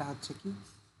মধ্যে একটা হচ্ছে কি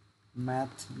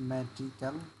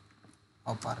ম্যাথমেটিক্যাল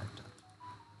অপারেটর।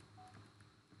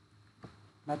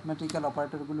 ম্যাথমেটিক্যাল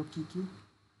অপারেটরগুলো কি কি?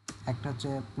 একটা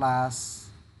হচ্ছে প্লাস,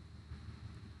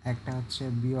 একটা হচ্ছে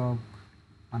বিয়োগ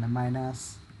মানে মাইনাস,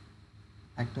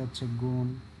 একটা হচ্ছে গুণ,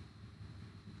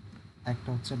 একটা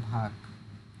হচ্ছে ভাগ।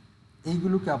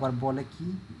 এইগুলোকে আবার বলে কি,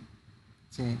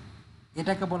 যে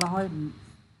এটাকে বলা হয়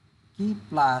কি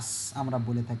প্লাস আমরা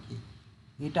বলে থাকি,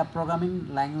 এটা প্রোগ্রামিং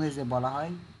ল্যাঙ্গুয়েজে বলা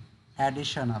হয়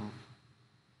অ্যাডিশনাল,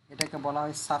 এটাকে বলা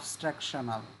হয়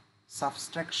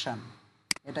সাবস্ট্রাকশন,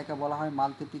 এটাকে বলা হয়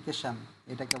মাল্টিপ্লিকেশন,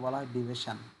 এটাকে বলা হয়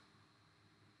ডিভিশন।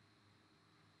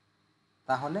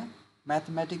 তাহলে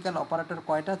ম্যাথমেটিক্যাল অপারেটর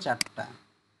কয়টা? 4টা।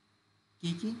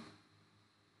 কি কি?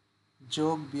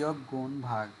 যোগ বিয়োগ গুণ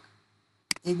ভাগ,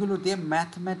 এগুলো দিয়ে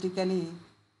ম্যাথমেটিক্যালি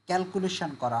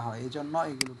ক্যালকুলেশন করা হয়, এই জন্য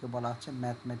এগুলোকে বলা হচ্ছে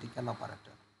ম্যাথমেটিক্যাল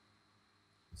অপারেটর।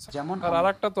 যেমন আর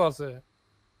আরেকটা তো আছে,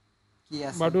 কি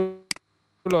আছে?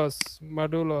 মডুলাস।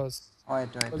 মডুলাস,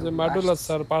 ওয়েট ওই ওয়েট যে ওগুলো মডুলাস আসতেছে।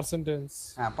 Sir, percentage.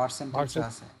 হ্যাঁ, পার্সেন্টেজও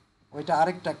আছে, ওইটা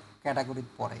আরেকটা ক্যাটাগরির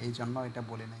পড়ে, এই জন্য এটা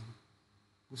বলি নাই।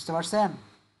 বুঝতে পারছেন?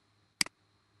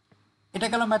 এটা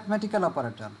গেল ম্যাথমেটিক্যাল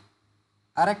অপারেটর।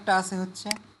 আরেকটা আছে হচ্ছে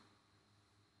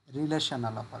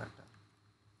রিলেশনাল অপারেটর।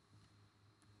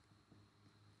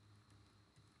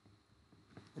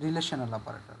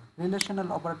 রিলেশনাল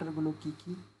অপারেটরগুলো কি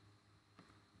কি?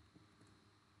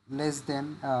 Less than,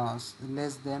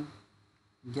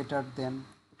 greater than,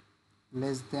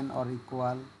 less than or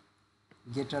equal,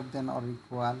 greater than or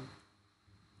equal,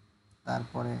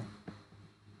 তারপরে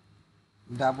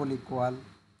ডাবল ইকুয়াল,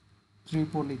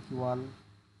 ট্রিপল ইকুয়াল,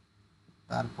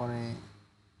 তারপরে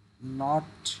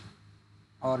নট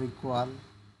অর ইকুয়াল,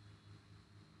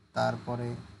 তারপরে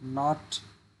not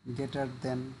greater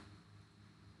than,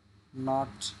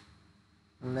 not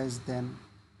less than,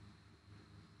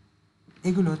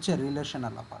 এগুলো হচ্ছে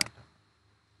রিলেশনাল অপারেটর।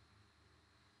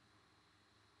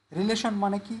 রিলেশন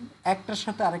মানে কি? একটার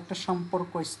সাথে আরেকটা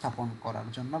সম্পর্ক স্থাপন করার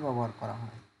জন্য ব্যবহার করা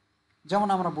হয়। যেমন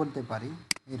আমরা বলতে পারি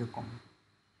এরকম,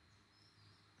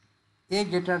 এ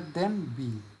গ্রেটার দেন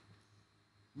বি,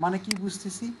 মানে কি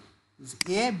বুঝতেছি?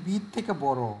 এ বির থেকে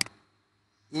বড়,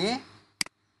 এ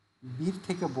বির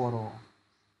থেকে বড়।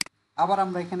 আবার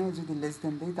আমরা এখানে যদি লেস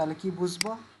দেন দিই তাহলে কি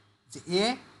বুঝবো? যে এ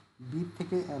বির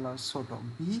থেকে ছোট,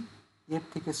 বি এর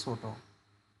থেকে ছোট।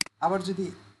 আবার যদি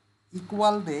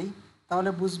ইকুয়াল দেই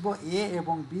তাহলে বুঝবো এ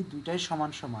এবং বি দুইটাই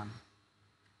সমান সমান।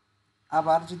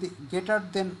 আবার যদি গ্রেটার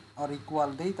দেন অর ইকুয়াল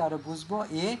দেই তাহলে বুঝবো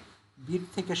এ বির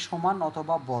থেকে সমান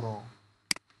অথবা বড়।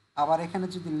 আবার এখানে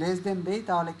যদি লেস দেন দেই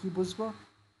তাহলে কি বুঝবো?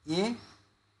 এ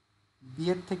বি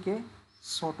এর থেকে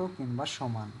ছোট কিংবা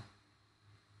সমান।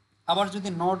 আবার যদি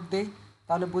নট দেই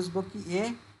তাহলে বুঝবো কি? এ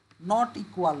not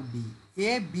equal B, A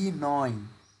B নয়,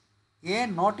 এ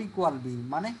নট ইকুয়াল বি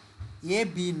মানে এ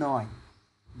বি নয়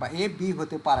বা এ বি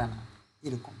হতে পারে না,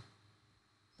 এরকম।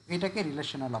 এটাকে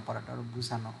রিলেশনাল অপারেটর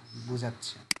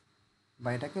বোঝাচ্ছে বা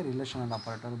এটাকে রিলেশনাল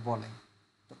অপারেটর বলে।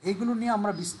 তো এগুলো নিয়ে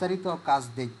আমরা বিস্তারিত কাজ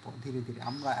দেখব ধীরে ধীরে,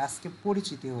 আমরা আজকে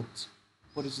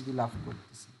পরিচিতি লাভ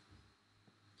করতেছি।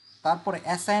 তারপরে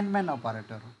অ্যাসাইনমেন্ট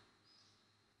অপারেটর।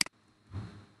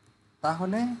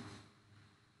 তাহলে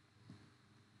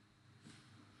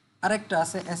আরেকটা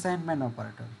আছে অ্যাসাইনমেন্ট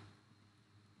অপারেটর।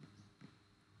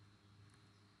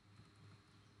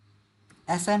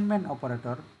 অ্যাসাইনমেন্ট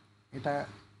অপারেটর এটা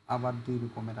আবার দুই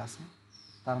রকমের আছে।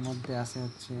 তার মধ্যে আছে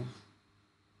হচ্ছে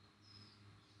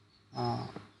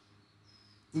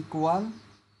equal,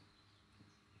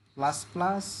 plus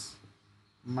plus,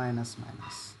 minus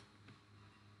minus.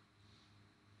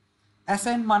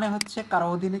 Assign মানে হচ্ছে কারো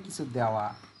অধীনে কিছু দেওয়া,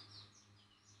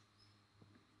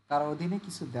 কারো অধীনে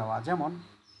কিছু দেওয়া। যেমন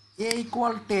এ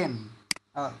ইকুয়াল 10,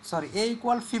 সরি এ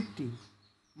ইকুয়াল 50,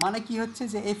 মানে কি হচ্ছে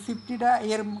যে এই 50টা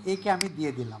একে আমি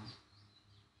দিয়ে দিলাম,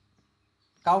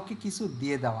 কাউকে কিছু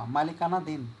দিয়ে দেওয়া, মালিকানা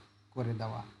দিন করে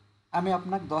দেওয়া। আমি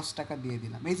আপনাকে 10 টাকা দিয়ে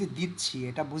দিলাম, এই যে দিচ্ছি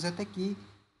এটা বোঝাতে কি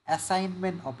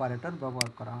অ্যাসাইনমেন্ট অপারেটর ব্যবহার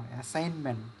করা হয়।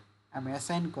 অ্যাসাইনমেন্ট, আমি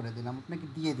অ্যাসাইন করে দিলাম, আপনাকে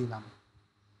দিয়ে দিলাম।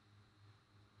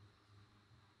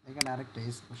 এখানে আরেকটা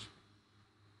এস বসবে।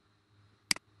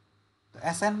 তো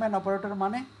অ্যাসাইনমেন্ট অপারেটর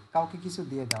মানে কাউকে কিছু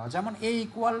দিয়ে দেওয়া। যেমন এ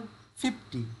ইকুয়াল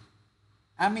 50,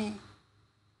 আমি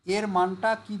এর মানটা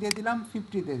কি দিয়ে দিলাম,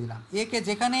 50 দিয়ে দিলাম। একে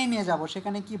যেখানেই নিয়ে যাব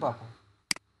সেখানে কি পাবো,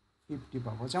 50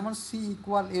 পাবো। যেমন সি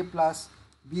ইকুয়াল এ প্লাস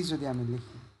বি যদি আমি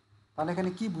লিখি, তাহলে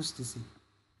এখানে কি বুঝতেছি,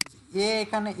 এ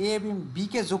এখানে এ এবং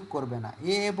বিকে যোগ করবে না,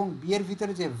 এ এবং বি এর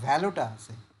ভিতরে যে ভ্যালুটা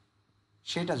আছে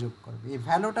সেটা যোগ করবে। এই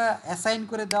ভ্যালুটা অ্যাসাইন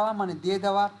করে দেওয়া মানে দিয়ে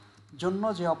দেওয়ার জন্য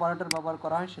যে অপারেটর ব্যবহার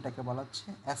করা হয় সেটাকে বলা হচ্ছে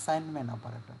অ্যাসাইনমেন্ট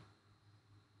অপারেটর।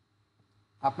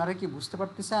 আপনারা কি বুঝতে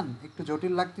পারতেছেন? একটু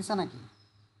জটিল লাগতেছে নাকি?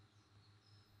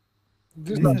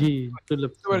 জি স্যার, জি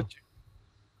বুঝতে পারছি।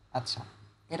 আচ্ছা,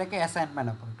 এটাকে অ্যাসাইনমেন্ট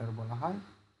অপারেটর বলা হয়।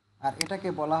 আর এটাকে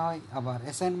বলা হয় আবার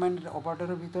অ্যাসাইনমেন্ট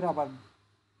অপারেটরের ভিতরে আবার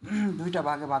দুইটা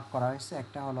ভাগে ভাগ করা হয়েছে।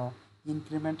 একটা হলো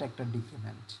ইনক্রিমেন্ট, একটা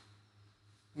ডিক্রিমেন্ট।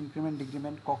 ইনক্রিমেন্ট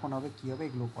ডিক্রিমেন্ট কখন হবে, কী হবে,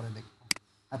 এগুলো পরে দেখব।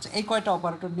 আচ্ছা, এই কয়টা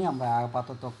অপারেটর নিয়ে আমরা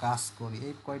আপাতত কাজ করি,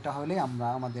 এই কয়টা হলে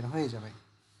আমাদের হয়ে যাবে।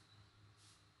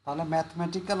 তাহলে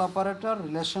mathematical operator,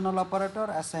 relational operator,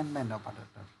 assignment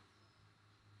operator,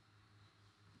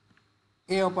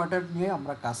 এই অপারেটর নিয়ে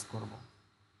আমরা কাজ করব।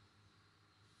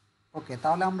 ওকে,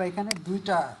 তাহলে আমরা এখানে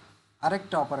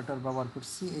আরেকটা অপারেটর ব্যবহার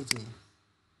করছি। এই যে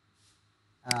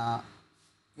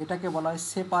এটাকে বলা হয়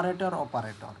সেপারেটর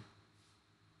অপারেটর।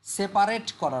 সেপারেট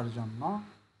করার জন্য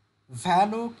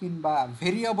ভ্যালু কিংবা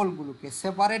ভেরিয়েবলগুলোকে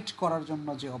সেপারেট করার জন্য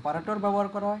যে অপারেটর ব্যবহার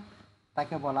করা হয়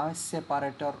তাকে বলা হয়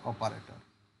সেপারেটর অপারেটর।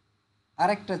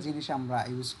 আরেকটা জিনিস আমরা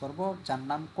ইউজ করব যার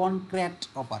নাম কনক্রিট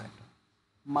অপারেটর,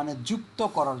 মানে যুক্ত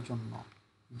করার জন্য।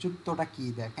 যুক্তটা কি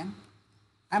দেখেন,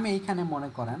 আমি এইখানে মনে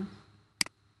করেন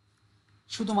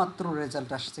শুধুমাত্র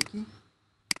রেজাল্ট আসছে কি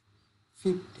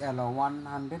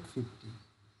 150,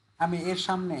 আমি এর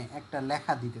সামনে একটা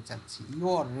লেখা দিতে চাচ্ছি,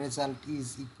 ইওর রেজাল্ট ইজ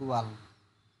ইকুয়াল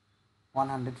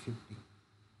 150।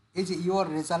 এই যে ইওর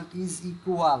রেজাল্ট ইজ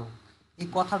ইকুয়াল, এই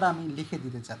কথাটা আমি লিখে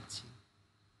দিতে চাচ্ছি।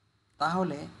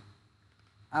 তাহলে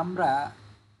আমরা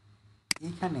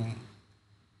এখানে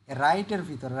রাইটের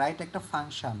ভিতরে, রাইট একটা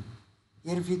ফাংশন,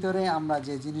 এর ভিতরে আমরা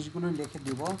যে জিনিসগুলো লিখে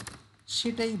দিব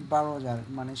সেটাই ব্রাউজার,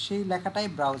 মানে সেই লেখাটাই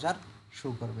ব্রাউজার শো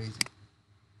করবে। এই যে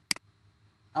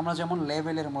আমরা যেমন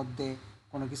লেভেলের মধ্যে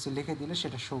কোনো কিছু লিখে দিলে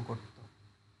সেটা শো করত,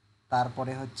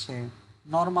 তারপরে হচ্ছে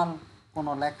নর্মাল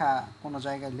কোনো লেখা কোনো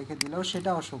জায়গায় লিখে দিলেও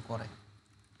সেটাও শো করে,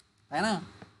 তাই না?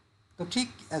 তো ঠিক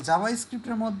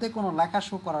জাভাস্ক্রিপ্টের মধ্যে কোনো লেখা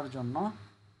শো করার জন্য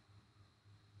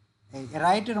এই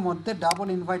রাইটের মধ্যে ডাবল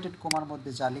ইনভার্টেড কমার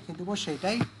মধ্যে যা লিখে দেবো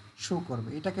সেটাই শো করবে।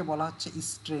 এটাকে বলা হচ্ছে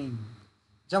স্ট্রিং।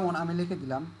 যেমন আমি লিখে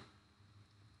দিলাম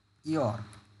ইওর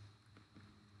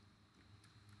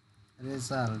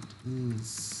রেজাল্ট ইজ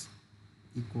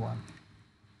ইকুয়াল,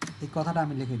 এই কথাটা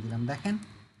আমি লিখে দিলাম, দেখেন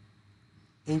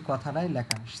এই কথাটাই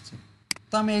লেখা আসছে।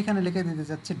 তো আমি এখানে লিখে দিতে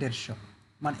চাচ্ছি 150,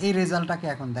 মানে এই রেজাল্টটাকে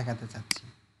এখন দেখাতে চাচ্ছি।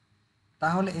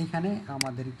 তাহলে এইখানে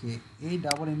আমাদেরকে এই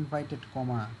ডাবল ইনভার্টেড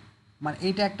কমা, মানে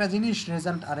এইটা একটা জিনিস,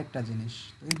 রেজাল্ট আরেকটা জিনিস,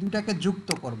 তো এই দুটাকে যুক্ত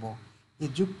করব। এই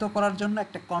যুক্ত করার জন্য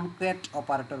একটা কনক্রিট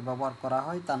অপারেটর ব্যবহার করা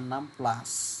হয়, তার নাম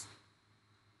প্লাস।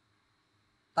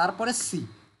 তারপরে সি,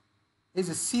 এই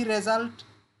যে সি রেজাল্ট,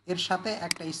 এর সাথে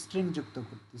একটা স্ট্রিং যুক্ত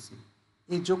করতেছি।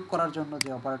 এই যোগ করার জন্য যে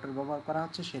অপারেটর ব্যবহার করা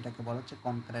হচ্ছে সেটাকে বলা হচ্ছে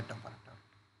কনক্রিট অপারেটর।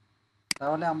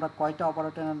 তাহলে আমরা কয়টা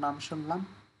অপারেটরের নাম শুনলাম?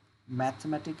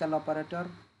 Mathematical operator,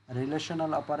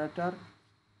 relational operator,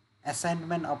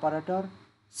 assignment operator,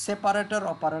 separator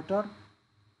operator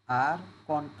আর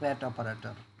কনক্রিট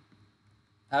অপারেটর।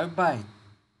 আয়ুব ভাই,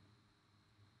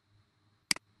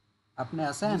 আপনি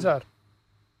আছেন? জি স্যার,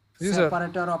 জি স্যার।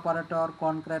 সেপারেটর অপারেটর,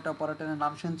 কনক্রিট অপারেটরের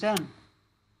নাম শুনছেন?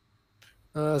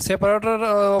 সেপারেটর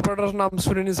অপারেটর নাম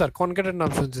শুনিনি স্যার, কনক্যাটের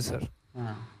নাম শুনছি স্যার।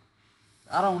 হ্যাঁ,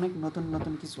 আরো অনেক নতুন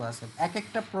নতুন কিছু আছে। এক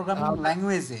একটা প্রোগ্রামিং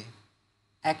ল্যাঙ্গুয়েজে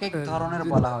এক এক ধরনের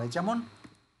বলা হয়। যেমন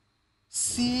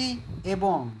সি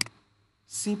এবং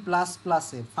সি প্লাস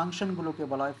প্লাসে ফাংশনগুলোকে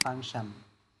বলা হয় function.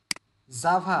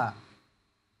 Java,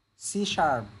 C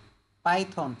sharp,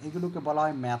 Python এগুলোকে বলা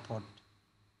হয় মেথড।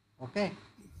 ওকে,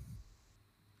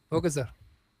 ওকে স্যার।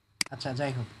 আচ্ছা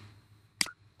যাই হোক,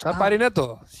 স্যার পারি না তো,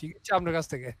 শিখেছি আপনার কাছ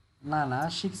থেকে। না না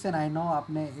শিখছেন, আই নো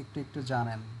আপনি একটু একটু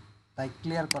জানেন, তাই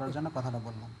ক্লিয়ার করার জন্য কথাটা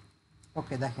বললাম।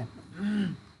 ওকে দেখেন,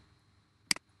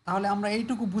 তাহলে আমরা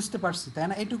এইটুকু বুঝতে পারছি তাই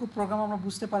না? এইটুকু প্রোগ্রাম আমরা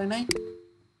বুঝতে পারি নাই?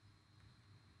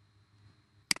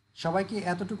 সবাই কি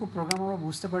এতটুকু প্রোগ্রাম আমরা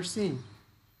বুঝতে পারছি?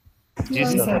 জি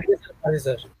জি স্যার। স্যার পারি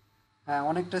স্যার। হ্যাঁ,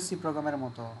 অনেকটা সি প্রোগ্রামের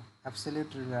মতো।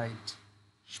 Absolutely right.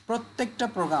 প্রত্যেকটা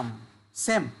প্রোগ্রাম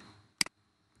সেম,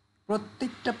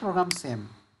 প্রত্যেকটা প্রোগ্রাম সেম।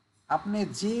 আপনি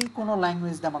যে কোনো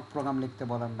ল্যাঙ্গুয়েজ দিয়ে আমাকে প্রোগ্রাম লিখতে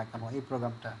বলেন না কেন, এই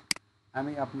প্রোগ্রামটা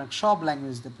আমি আপনাকে সব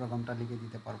ল্যাঙ্গুয়েজ দিয়ে প্রোগ্রামটা লিখে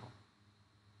দিতে পারবো।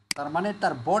 তার মানে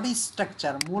তার বডি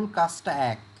স্ট্রাকচার, মূল কাজটা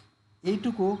এক।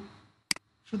 এইটুকু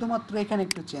শুধুমাত্র এখানে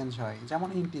একটু চেঞ্জ হয়, যেমন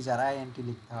ইন্টিজার আইএনটি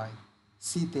লিখতে হয়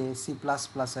সিতে, সি প্লাস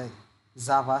প্লাসে,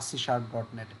 জাভা, সি শার্প ডট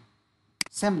নেটে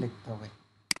সেম লিখতে হবে,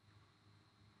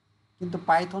 কিন্তু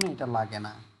পাইথনে এটা লাগে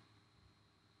না।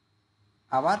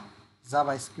 আবার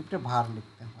জাভা স্ক্রিপ্টে ভার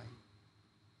লিখতে হয়,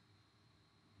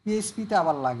 পিএইচপিতে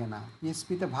আবার লাগে না,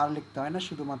 পিএইচপিতে ভার লিখতে হয় না,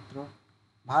 শুধুমাত্র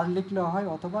ভার লিখলেও হয়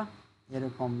অথবা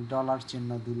এরকম ডলার চিহ্ন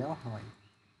দিলেও হয়।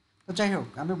 তো যাই হোক,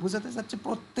 আমি বোঝাতে চাচ্ছি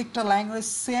প্রত্যেকটা ল্যাঙ্গুয়েজ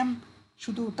সেম,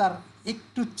 শুধু তার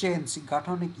একটু চেঞ্জ,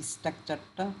 গাঠনিক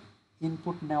স্ট্রাকচারটা,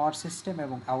 ইনপুট নেওয়ার সিস্টেম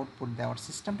এবং আউটপুট দেওয়ার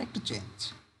সিস্টেমটা একটু চেঞ্জ।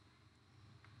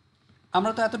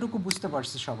 আমরা তো এতটুকু বুঝতে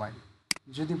পারছি সবাই।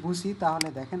 যদি বুঝি তাহলে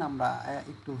দেখেন আমরা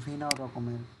একটু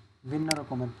ভিন্ন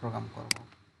রকমের প্রোগ্রাম করব।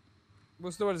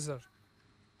 বুঝতে পারছি স্যার।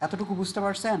 এতটুকু বুঝতে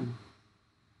পারছেন?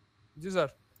 জি স্যার।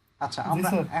 আচ্ছা, জি আমরা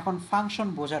স্যার। এখন ফাংশন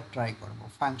বোঝার ট্রাই করব।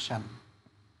 ফাংশন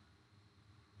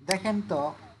দেখেন তো,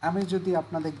 আমি যদি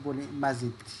আপনাদের বলি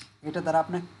মাজিদ, এটা দ্বারা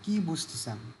আপনার কি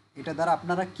বুঝতেছেন? এটা দ্বারা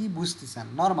আপনারা কি বুঝতেছেন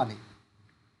নর্মালি?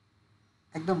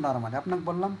 একদম নর্মালি আপনাকে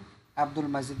বললাম আব্দুল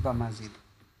মাজিদ বা মাজিদ,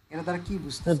 এটা দ্বারা কি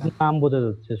বুঝতেছেন? নাম বোঝা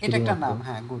যাচ্ছে এটা একটা শুধুমাত্র। নাম,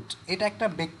 হ্যাঁ গুড, এটা একটা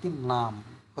ব্যক্তির নাম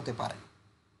হতে পারে,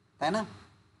 তাই না?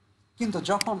 কিন্তু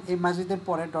যখন এই মাজিদের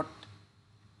পরে ডট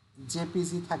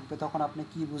জেপিজি থাকবে তখন আপনি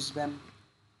কি বুঝবেন?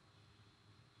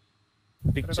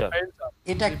 এটা একটা পিকচার। File sir.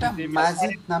 এটা একটা জেপিজি ইমেজ।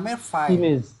 মাজিদ নামের ফাইল,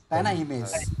 ইমেজ। তাই না?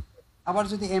 ইমেজ। আবার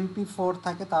যদি MP4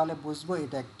 থাকে তাহলে বুঝবো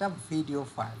এটা একটা ভিডিও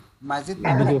ফাইল, মাজিদ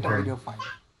নামের ভিডিও একটা ফাইল। Video file.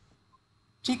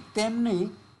 ঠিক তেমনি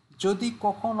যদি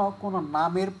কখনো কোনো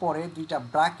নামের পরে দুইটা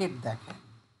ব্র্যাকেট দেখেন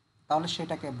তাহলে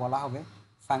সেটাকে বলা হবে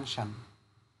ফাংশন।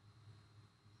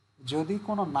 যদি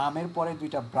কোনো নামের পরে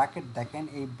দুইটা ব্র্যাকেট দেখেন,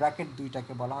 এই ব্র্যাকেট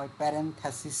দুইটাকে বলা হয়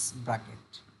প্যারেনথেসিস ব্র্যাকেট।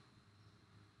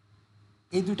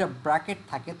 এই দুইটা ব্র্যাকেট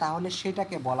থাকে তাহলে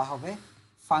সেটাকে বলা হবে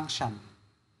ফাংশন।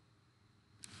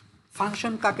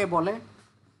 ফাংশন কাকে বলে?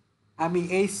 আমি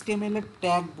HTML এর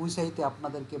ট্যাগ বুঝাইতে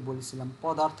আপনাদেরকে বলেছিলাম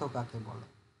পদার্থ কাকে বলে,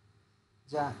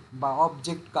 যা বা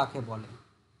অবজেক্ট কাকে বলে।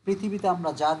 পৃথিবীতে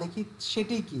আমরা যা দেখি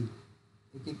সেটাই কি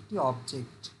এক একটি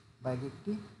অবজেক্ট বা এক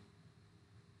একটি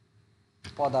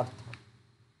পদার্থ।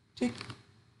 ঠিক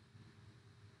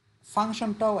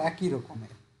ফাংশনটাও একই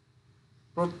রকমের,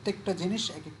 প্রত্যেকটা জিনিস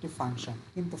এক একটি ফাংশন।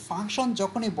 কিন্তু ফাংশন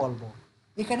যখনই বলবো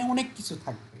এখানে অনেক কিছু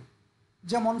থাকবে,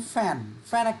 যেমন ফ্যান,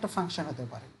 ফ্যান একটা ফাংশন হতে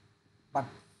পারে। বাট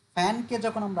ফ্যানকে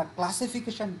যখন আমরা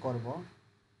ক্লাসিফিকেশন করব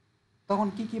তখন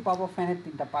কি কি পাবো? ফ্যানের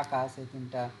তিনটা পাখা আছে,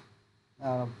 তিনটা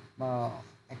আহ, আহ,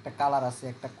 একটা কালার আছে,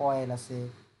 একটা কয়েল আছে,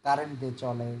 কারেন্ট দিয়ে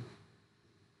চলে,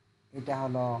 এটা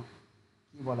হলো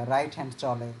কি বলে রাইট হ্যান্ড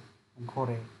চলে,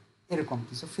 ঘোরে, এরকম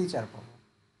কিছু ফিচার পাবো।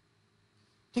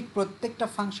 ঠিক প্রত্যেকটা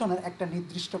ফাংশনের একটা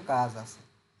নির্দিষ্ট কাজ আছে।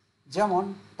 যেমন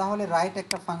তাহলে রাইট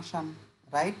একটা ফাংশন,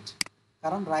 রাইট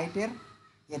কারণ রাইটের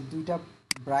এর দুইটা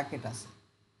ব্র্যাকেট আছে,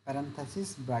 প্যারেনথেসিস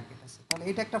ব্র্যাকেট আছে, তাহলে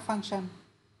এটা একটা ফাংশন,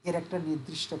 এর একটা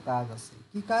নির্দিষ্ট কাজ আছে।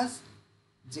 কি কাজ?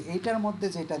 যে এইটার মধ্যে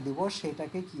যেটা দিব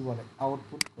সেটাকে কি বলে?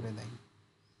 আউটপুট করে দেয়।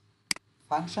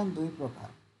 ফাংশন দুই প্রকার,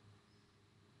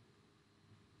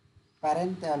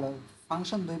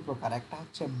 ফাংশন দুই প্রকার, একটা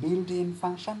হচ্ছে বিল্ট ইন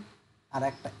ফাংশন আর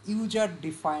একটা ইউজার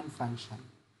ডিফাইন্ড ফাংশন।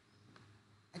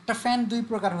 একটা ফ্যান দুই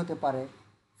প্রকার হতে পারে।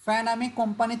 ফ্যান আমি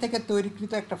কোম্পানি থেকে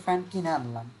তৈরিকৃত একটা ফ্যান কিনে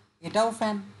আনলাম, এটাও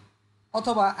ফ্যান,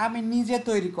 অথবা আমি নিজে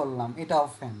তৈরি করলাম, এটাও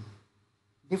ফ্যান।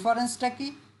 ডিফারেন্সটা কি?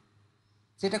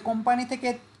 যেটা কোম্পানি থেকে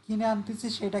কিনে আনতেছি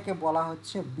সেটাকে বলা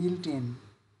হচ্ছে বিল্ট ইন,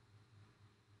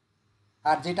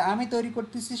 আর যেটা আমি তৈরি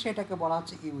করতেছি সেটাকে বলা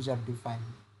হচ্ছে ইউজার ডিফাইন।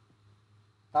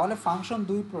 তাহলে ফাংশন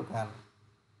দুই প্রকার,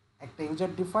 একটা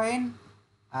ইউজার ডিফাইন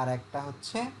আর একটা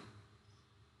হচ্ছে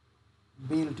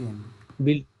বিল্ট ইন।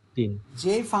 Built in.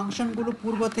 যেই ফাংশনগুলো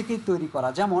পূর্ব থেকেই তৈরি করা,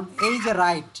 যেমন এই যে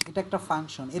রাইট, এটা একটা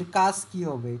ফাংশন, এর কাজ কি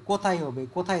হবে,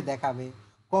 কোথায় দেখাবে,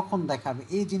 কখন দেখাবে,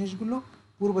 এই জিনিসগুলো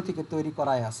পূর্ব থেকে তৈরি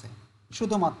করাই আছে,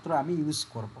 শুধুমাত্র আমি ইউজ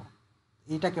করব।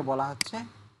 এটাকে বলা হচ্ছে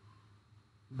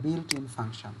বিল্ট ইন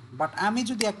ফাংশন। বাট আমি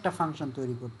যদি একটা ফাংশন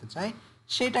তৈরি করতে চাই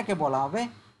সেটাকে বলা হবে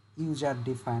ইউজার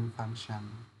ডিফাইন ফাংশন।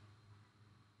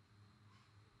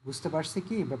 বুঝতে পারছি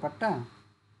কি ব্যাপারটা?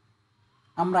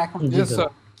 আমরা এখন জি Yes, দেখব sir.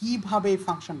 কিভাবে এই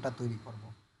ফাংশনটা তৈরি করব।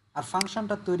 আর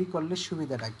ফাংশনটা তৈরি করলে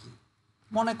সুবিধাটা কি?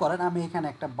 মনে করেন আমি এখানে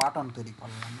একটা বাটন তৈরি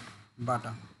করলাম,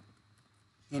 বাটন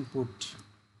ইনপুট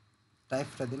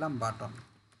টাইপটা দিলাম বাটন,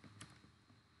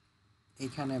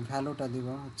 এখানে ভ্যালুটা দিব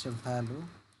হচ্ছে ভ্যালু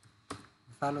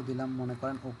দিলাম মনে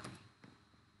করেন ওকে,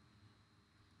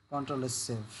 কন্ট্রোল এস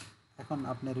সেভ। এখন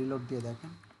আপনি রিলোড দিয়ে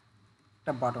দেখেন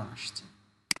একটা বাটন আসছে।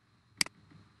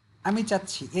 আমি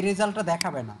চাচ্ছি এই রেজাল্টটা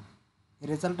দেখাবে না, এই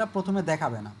রেজাল্টটা প্রথমে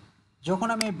দেখাবে না, যখন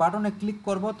আমি এই বাটনে ক্লিক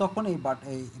করব তখন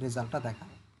এই রেজাল্টটা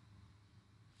দেখাবে।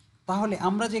 তাহলে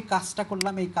আমরা যে কাজটা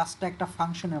করলাম এই কাজটা একটা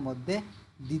ফাংশনের মধ্যে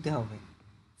দিতে হবে,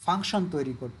 ফাংশন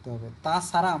তৈরি করতে হবে।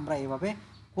 তাছাড়া আমরা এভাবে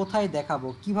কোথায় দেখাবো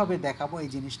কিভাবে দেখাবো এই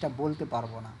জিনিসটা বলতে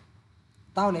পারবো না।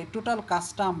 তাহলে টোটাল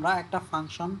কাজটা আমরা একটা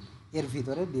ফাংশন এর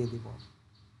ভিতরে দিয়ে দিব।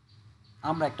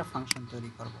 আমরা একটা ফাংশন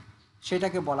তৈরি করব,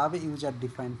 সেটাকে বলা হবে ইউজার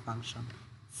ডিফাইন ফাংশন।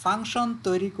 ফাংশন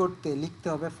তৈরি করতে লিখতে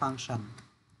হবে ফাংশন,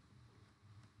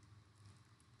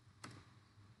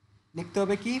 লিখতে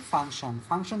হবে কি ফাংশন।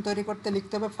 ফাংশন তৈরি করতে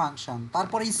লিখতে হবে ফাংশন,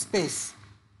 তারপরে স্পেস,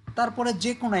 তারপরে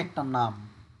যে কোনো একটা নাম,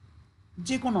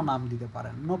 যে কোনো নাম দিতে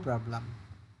পারেন, নো প্রবলেম।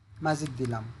 মাজিদ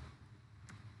দিলাম,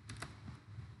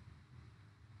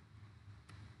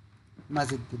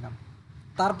 মাজিদ দিলাম,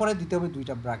 তারপরে দিতে হবে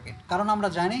দুইটা ব্র্যাকেট, কারণ আমরা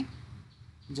জানি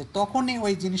যে তখনই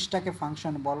ওই জিনিসটাকে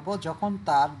ফাংশন বলবো যখন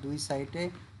তার দুই সাইডে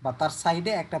বা তার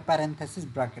সাইডে একটা প্যারেনথেসিস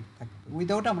ব্র্যাকেট থাকবে,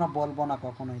 উইদাউট আমরা বলবো না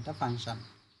কখনো এটা ফাংশন।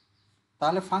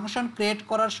 তাহলে ফাংশন ক্রিয়েট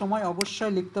করার সময়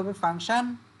অবশ্যই লিখতে হবে ফাংশন,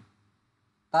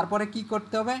 তারপরে কি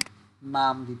করতে হবে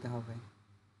নাম দিতে হবে,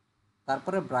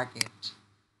 তারপরে ব্র্যাকেট,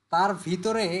 তার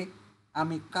ভিতরে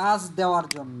আমি কাজ দেওয়ার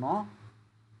জন্য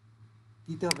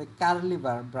দিতে হবে কার্লি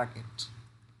ব্র্যাকেট,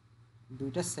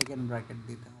 দুইটা সেকেন্ড ব্র্যাকেট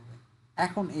দিতে হবে।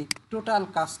 এখন এই টোটাল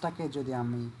কাজটাকে যদি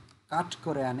আমি কাট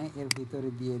করে আনে এর ভিতরে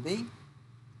দিয়ে দেই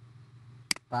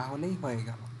তাহলেই হয়ে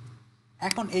গেল।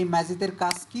 এখন এই ম্যাজিকের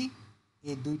কাজ কি?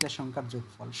 এই দুইটা সংখ্যার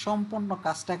যোগফল। সম্পূর্ণ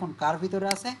কাজটা এখন কার ভিতরে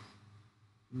আছে?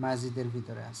 ম্যাজিকের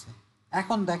ভিতরে আছে।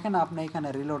 এখন দেখেন আপনি এখানে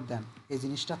রিলোড দেন, এই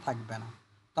জিনিসটা থাকবে না।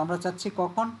 তো আমরা চাচ্ছি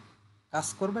কখন কাজ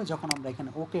করবে, যখন আমরা এখানে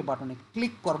ওকে বাটনে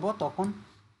ক্লিক করব তখন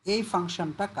এই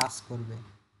ফাংশনটা কাজ করবে।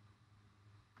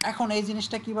 এখন এই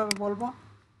জিনিসটা কিভাবে বলবো?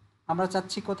 আমরা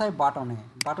চাচ্ছি কোথায় বাটনে,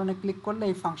 বাটনে ক্লিক করলে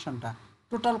এই ফাংশনটা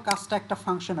টোটাল কাজটা একটা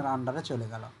ফাংশনের আন্ডারে চলে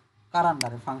গেল। কার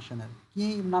আন্ডারে? ফাংশনের। কি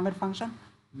নামের ফাংশন?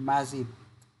 ম্যাজিক,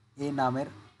 এই নামের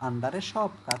আন্ডারে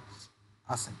সব কাজ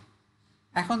আছে।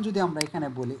 এখন যদি আমরা এখানে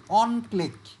বলি অন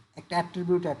ক্লিক, একটা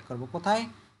অ্যাট্রিবিউট অ্যাড করব, কোথায়?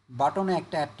 বাটনে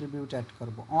একটা অ্যাট্রিবিউট অ্যাড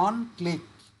করব অন ক্লিক।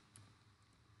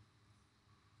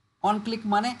 অন ক্লিক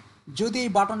মানে যদি এই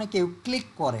বাটনে কেউ ক্লিক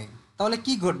করে তাহলে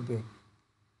কি ঘটবে?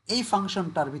 এই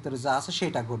ফাংশনটার ভিতরে যা আছে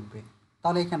সেটা ঘটবে।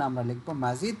 তাহলে এখানে আমরা লিখব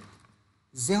মাজিদ,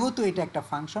 যেহেতু এটা একটা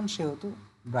ফাংশন সেহেতু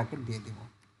ব্র্যাকেট দিয়ে দিব।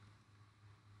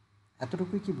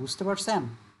 এতটুকুই কি বুঝতে পারছেন?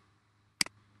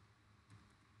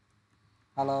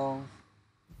 হ্যালো,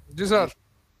 জি স্যার,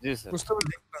 জি স্যার। বুঝতে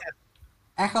পারছি।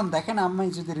 এখন দেখেন আমি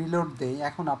যদি রিলোড দেই,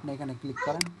 এখন আপনি এখানে ক্লিক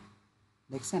করেন,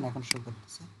 দেখছেন এখন শো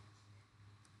করতেছে।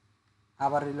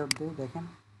 আবার রিলোড দেই, দেখেন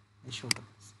এই শো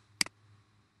করতেছে।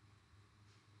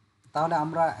 তাহলে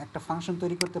আমরা একটা ফাংশন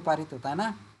তৈরি করতে পারি তো, তাই না?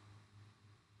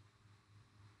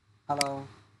 হ্যালো,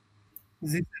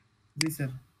 জি স্যার, জি স্যার।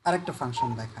 আরেকটা ফাংশন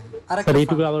দেখাই, স্যার আরেকটা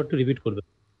এইটুকু আবার একটু রিপিট করবেন।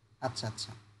 আচ্ছা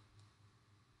আচ্ছা,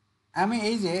 আমি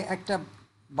এই যে একটা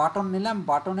বাটন নিলাম,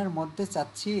 বাটনের মধ্যে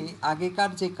চাচ্ছি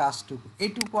আগেকার যে কাজটুকু,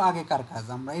 এইটুকু আগেকার কাজ,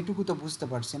 আমরা এইটুকু তো বুঝতে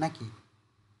পারছি নাকি?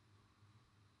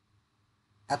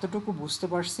 এতটুকু বুঝতে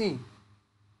পারছি?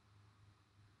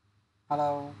 হ্যালো,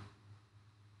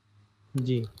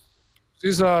 জি জি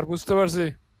স্যার, বুঝতে পারছি।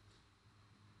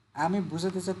 আমি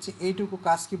বুঝাতে চাচ্ছি এইটুকু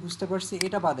কাজ কি বুঝতে পারছি?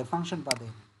 এটা বাদে, ফাংশন বাদে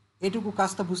এইটুকু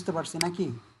কাজটা বুঝতে পারছি নাকি?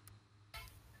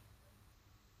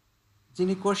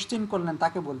 যিনি কোশ্চেন করলেন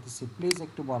তাকে বলতেছি, প্লিজ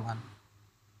একটু বলান।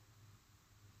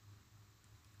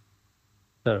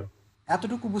 স্যার।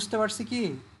 এতটুকু বুঝতে পারছি কি?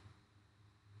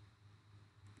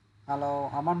 হ্যালো,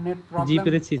 আমার নেট জি প্রবলেম।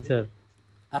 পেরেছি স্যার।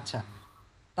 আচ্ছা,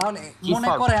 তাহলে মনে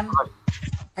করেন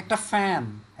একটা ফ্যান,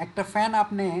 একটা ফ্যান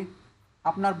আপনি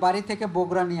আপনার বাড়ি থেকে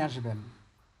বগুড়া নিয়ে আসবেন,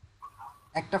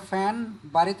 একটা ফ্যান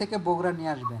বাড়ি থেকে বগুড়া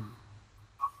নিয়ে আসবেন।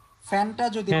 ফ্যানটা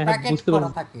যদি হ্যাঁ হ্যাঁ প্যাকেট বুঝতে করা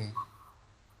পারছি। থাকে,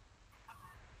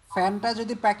 ফ্যানটা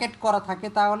যদি প্যাকেট করা থাকে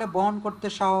তাহলে বহন করতে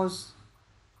সহজ।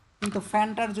 কিন্তু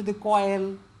ফ্যানটার যদি কয়েল,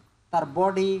 তার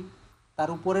বডি, তার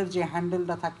উপরের যে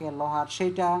হ্যান্ডেলটা থাকে লোহার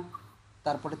সেইটা,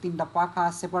 তারপরে তিনটা পাখা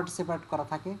সেপারেট সেপারেট করা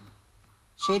থাকে,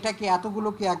 সেইটা কি এতগুলো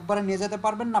কি একবারে নিয়ে যেতে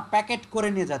পারবেন না প্যাকেট করে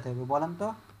নিয়ে যেতে হবে বলেন তো?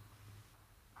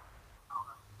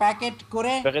 প্যাকেট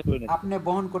করে প্যাকেট করে নিতে আপনি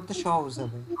বহন করতে সহজ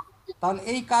হবে। তাহলে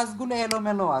এই কাজগুলো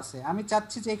এলোমেলো আছে, আমি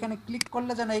চাচ্ছি যে এখানে ক্লিক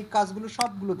করলে যেন এই কাজগুলো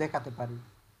সবগুলো দেখাতে পারি।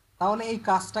 তাহলে এই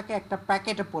কাজটাকে একটা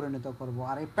প্যাকেটে পরিণত করব,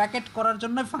 আর এই প্যাকেট করার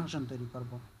জন্য ফাংশন তৈরি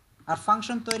করব। আর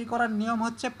ফাংশন তৈরি করার নিয়ম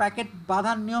হচ্ছে, প্যাকেট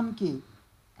বাঁধার নিয়ম কি,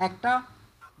 একটা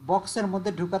বক্সের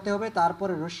মধ্যে ঢুকাতে হবে,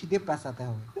 তারপরে রশি দিয়ে পেঁচাতে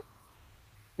হবে,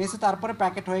 পেঁচে তারপরে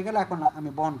প্যাকেট হয়ে গেলে এখন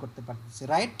আমি বহন করতে পারতেছি,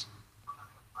 রাইট?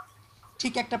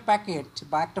 ঠিক একটা প্যাকেট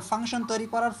বা একটা ফাংশন তৈরি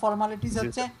করার ফর্মালিটিস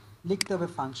হচ্ছে লিখতে হবে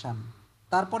ফাংশন,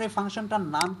 তারপরে ফাংশনটার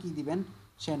নাম কি দিবেন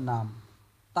সে নাম,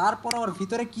 তারপর ওর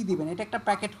ভিতরে কি দিবেন, এটা একটা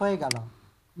প্যাকেট হয়ে গেল।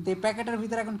 কিন্তু এই প্যাকেটের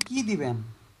ভিতরে এখন কি দিবেন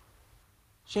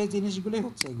সেই জিনিসগুলোই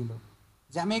হচ্ছে এগুলো,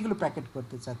 যে আমি এগুলো প্যাকেট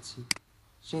করতে চাচ্ছি,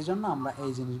 সেই জন্য আমরা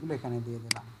এই জিনিসগুলো এখানে দিয়ে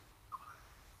দিলাম।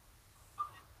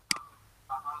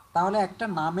 তাহলে একটা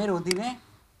নামের অধীনে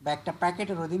বা একটা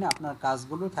প্যাকেটের অধীনে আপনার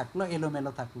কাজগুলো থাকলো,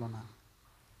 এলোমেলো থাকলো না।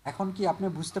 এখন কি আপনি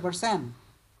বুঝতে পারছেন?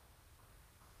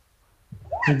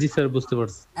 জি স্যার, বুঝতে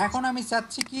পারছি। এখন আমি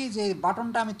চাচ্ছি কি, যে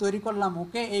বাটনটা আমি তৈরি করলাম,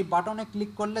 ওকে এই বাটনে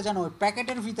ক্লিক করলে যেন ওই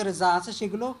প্যাকেটের ভিতরে যা আছে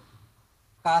সেগুলো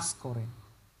কাজ করে।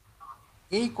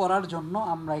 এই করার জন্য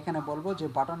আমরা এখানে বলবো যে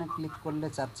বাটনে ক্লিক করলে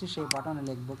চাচ্ছি, সেই বাটনে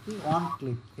লিখবো কি অন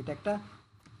ক্লিক, এটা একটা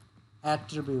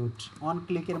অ্যাট্রিবিউট। অন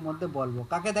ক্লিকের মধ্যে বলবো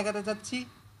কাকে দেখাতে চাচ্ছি,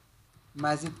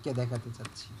 ম্যাজিককে দেখাতে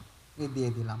চাচ্ছি, এই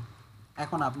দিয়ে দিলাম।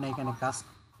 এখন আপনি এখানে কাজ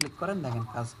ক্লিক করেন, দেখেন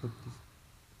কাজ করতেছে।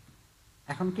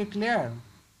 এখন কি ক্লিয়ার?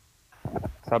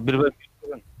 সাব্বির ভাই mute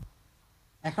করবেন?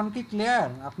 এখন কি ক্লিয়ার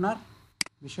আপনার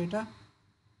বিষয়টা?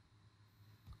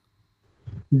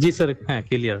 জি স্যার, হ্যাঁ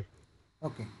ক্লিয়ার।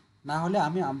 ওকে, না হলে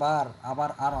আমি আবার আবার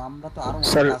আরো, আমরা তো আরো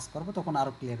অনেক স্যার কাজ করব, তখন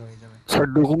আরো ক্লিয়ার হয়ে যাবে। স্যার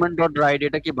ডকুমেন্ট ডট রাইট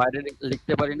এটা কি বাইরে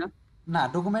লিখতে পারি না? না,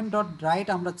 ডকুমেন্ট ডট রাইট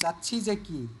আমরা চাচ্ছি যে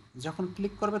কি, যখন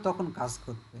ক্লিক করবে তখন কাজ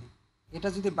করবে। এটা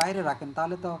যদি বাইরে রাখেন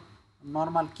তাহলে তো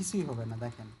নর্মাল কিছুই হবে না,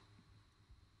 দেখেন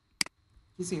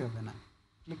কিছুই হবে না।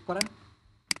 ক্লিক করেন,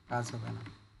 কাজ হবে না,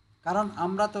 কারণ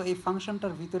আমরা তো এই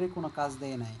ফাংশনটার ভিতরে কোনো কাজ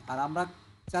দেই নাই। আর আমরা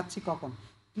চাচ্ছি কখন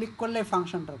ক্লিক করলে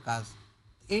ফাংশনটার কাজ,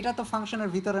 এইটা তো ফাংশনের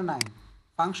ভিতরে নাই।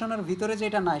 ফাংশনের ভিতরে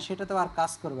যেটা নাই সেটা তো আর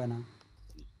কাজ করবে না,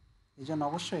 এই জন্য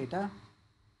অবশ্যই এটা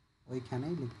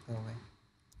ওইখানেই লিখতে হবে।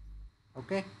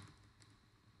 ওকে,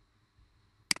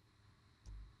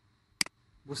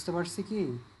 বুঝতে পারছি কি?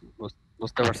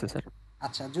 বুঝতে পারছি স্যার।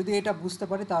 আচ্ছা, যদি এটা বুঝতে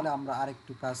পারি তাহলে আমরা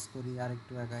আরেকটু কাজ করি,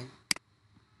 আরেকটু আগাই।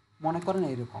 মনে করেন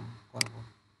এইরকম করব,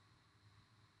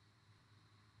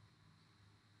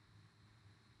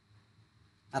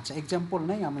 আচ্ছা এক্সাম্পল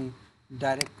নেই, আমি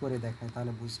ডাইরেক্ট করে দেখাই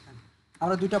তাহলে বুঝবেন।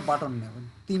 আমরা দুইটা বাটন নেব,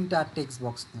 তিনটা টেক্সট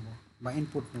বক্স নেব বা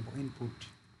ইনপুট নেব, ইনপুট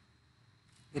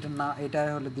এটা না, এটা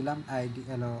হলো দিলাম আইডি,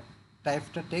 হলো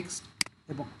টাইপটা টেক্সট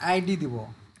এবং আইডি দিব।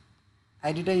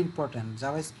 আইডিটা ইম্পর্ট্যান্ট,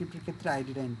 জাভাস্ক্রিপ্টের ক্ষেত্রে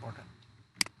আইডিটা ইম্পর্ট্যান্ট।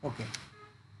 ওকে,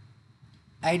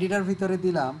 আইডিটার ভিতরে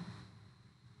দিলাম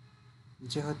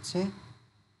যে হচ্ছে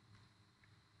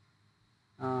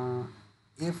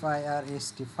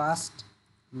FIRST, ফার্স্ট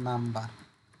নাম্বার।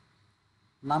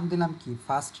 নাম দিলাম কি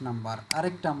ফার্স্ট নাম্বার।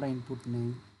 আরেকটা আমরা ইনপুট নেই,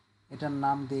 এটার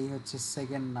নাম দেই হচ্ছে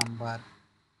সেকেন্ড নাম্বার।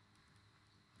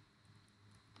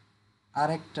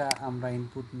 আরেকটা আমরা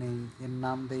ইনপুট নেই, এর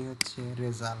নাম দেই হচ্ছে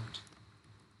রেজাল্ট।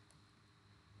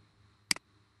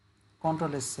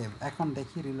 Control S save. এখন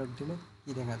দেখি রিলোড দিলে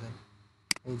কি দেখা যায়,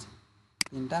 এই যে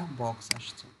তিনটা বক্স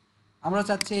আসছে। আমরা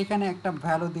চাচ্ছি এখানে একটা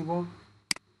ভ্যালু দিব,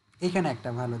 এখানে একটা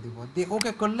ভ্যালু দিব, দিয়ে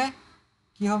ওকে করলে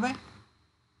কি হবে?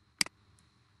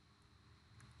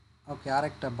 ওকে,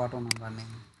 আরেকটা বাটন আমরা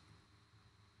নেই,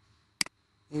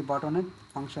 এই বাটনের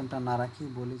ফাংশনটা না রাখি,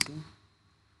 বলেছি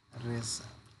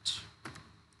রেজাল্ট।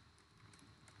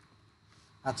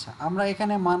 আচ্ছা, আমরা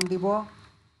এখানে মান দিব,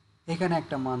 এখানে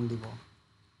একটা মান দিব,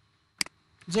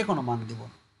 যে কোনো মান দিব।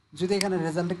 যদি এখানে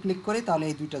রেজাল্টে ক্লিক করি তাহলে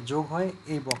এই দুইটা যোগ হয়ে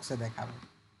এই বক্সে দেখাবে।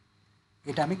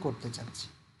 এটা আমি করতে চাচ্ছি।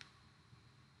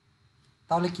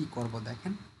 তাহলে কি করব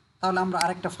দেখেন, তাহলে আমরা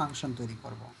আরেকটা ফাংশন তৈরি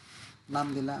করব। নাম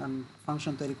দিলাম,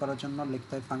 ফাংশন তৈরি করার জন্য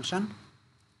লিখতে হয় ফাংশন,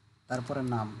 তারপরে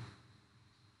নাম,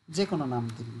 যে কোনো নাম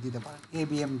দিতে পারেন,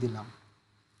 ABM দিলাম।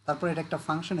 তারপরে এটা একটা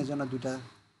ফাংশন, এই জন্য দুইটা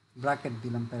ব্র্যাকেট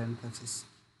দিলাম, প্যারেন্থেসিস।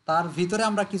 তার ভিতরে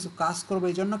আমরা কিছু কাজ করবো,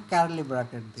 এই জন্য কার্লি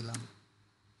ব্র্যাকেট দিলাম।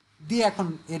 দিয়ে এখন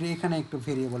এর এখানে একটু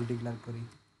ভেরিয়েবল ডিক্লেয়ার করি,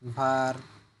 var,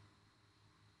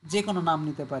 যে কোনো নাম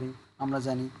নিতে পারি আমরা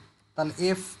জানি। তাহলে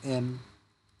FN,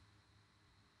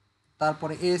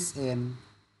 তারপরে SN,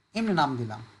 এমনি নাম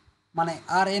দিলাম। মানে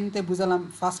RN তে বুঝালাম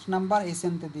ফার্স্ট নাম্বার,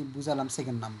 SN তে বুঝালাম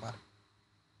সেকেন্ড নাম্বার।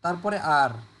 তারপরে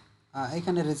আর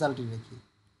এখানে রেজাল্টই লিখি,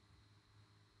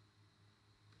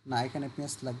 না এখানে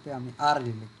পেস্ট লাগবে, আমি আর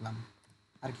লিখলাম,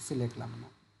 আর কিছু লিখলাম না।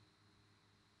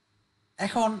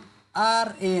 এখন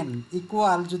RN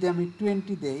ইকুয়াল যদি আমি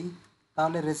 20 দেই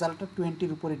তাহলে রেজাল্টটা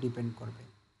 20-র উপরে ডিপেন্ড করবে,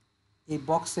 এই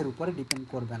বক্সের উপরে ডিপেন্ড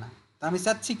করবে না। তা আমি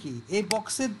চাচ্ছি কি এই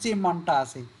বক্সের যে মানটা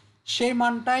আছে সেই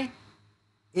মানটাই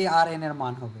এই আর এন এর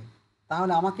মান হবে।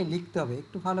 তাহলে আমাকে লিখতে হবে,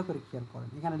 একটু ভালো করে খেয়াল করেন,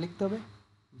 এখানে লিখতে হবে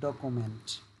document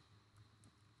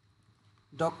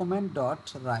document dot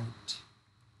right,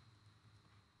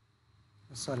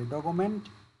 sorry document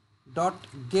dot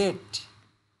gate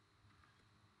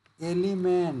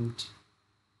element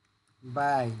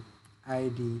by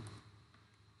ID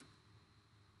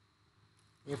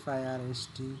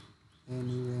FIRSTNUMBER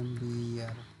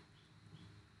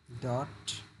dot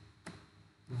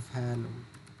value,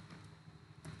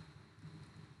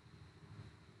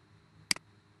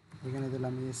 এখানে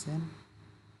দিলাম SN,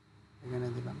 এখানে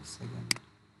দিলাম সেকেন্ড।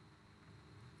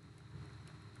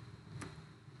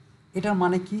 এটার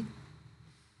মানে কি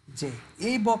যে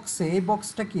এই বক্সে, এই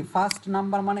বক্সটা কি ফার্স্ট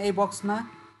নাম্বার মানে এই বক্স না,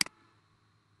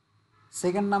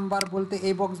 সেকেন্ড নাম্বার বলতে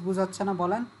এই বক্স বোঝাচ্ছে না,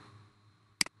 বলেন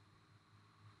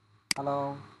হ্যালো।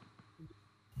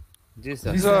 জি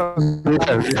স্যার। জি স্যার।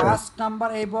 ফার্স্ট নাম্বার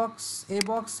এই বক্স, এই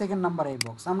বক্স, সেকেন্ড নাম্বার এই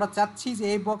বক্স। আমরা চাচ্ছি যে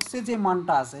এই বক্সে যে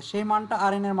মানটা আছে সেই মানটা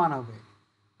আর এন এর মান হবে,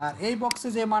 আর এই বক্সে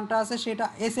যে মানটা আছে সেটা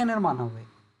এস এন এর মান হবে।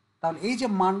 তাহলে এই যে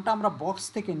মানটা আমরা বক্স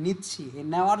থেকে নিচ্ছি, এই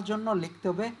নেওয়ার জন্য লিখতে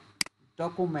হবে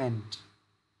ডকুমেন্ট,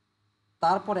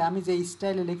 তারপরে আমি যে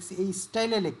স্টাইলে লিখছি এই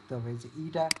স্টাইলে লিখতে হবে যে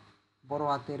ইটা বড়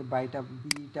হাতের, বাইটা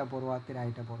বিটা বড় হাতের,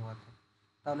 আইটা বড় হাতের।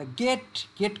 তাহলে গেট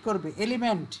গেট করবে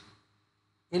এলিমেন্ট,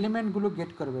 এলিমেন্টগুলো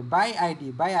গেট করবে বাই আইডি,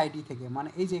 বাই আইডি থেকে, মানে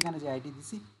এই যে এখানে যে আইডি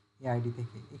দিছি এই আইডি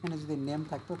থেকে। এখানে যদি নেম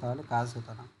থাকতো তাহলে কাজ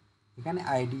হতো না, এখানে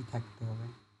আইডি থাকতে হবে।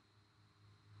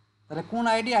 তাহলে কোন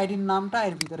আইডি, আইডির নামটা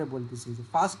এর ভিতরে বলতেছি যে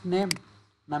ফার্স্ট নেম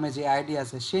নামে যে আইডি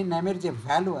আছে সেই নেমের যে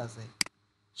ভ্যালু আছে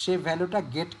সেই ভ্যালুটা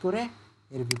গেট করে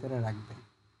এর ভিতরে রাখবে।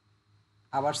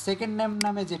 আবার সেকেন্ড নেম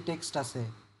নামে যে টেক্সট আছে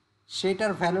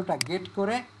সেটার ভ্যালুটা গেট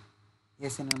করে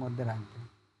এসএন এর মধ্যে রাখবে।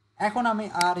 এখন আমি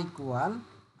আর ইকুয়াল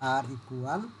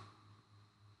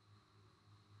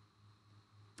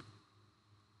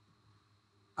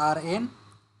আর এন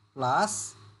প্লাস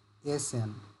এস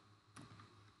এন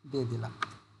দিয়ে দিলাম।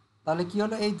 তাহলে কি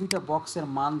হলো, এই দুইটা বক্সের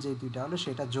মান যে দুইটা হলো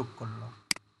সেটা যোগ করলো।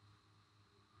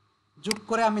 যোগ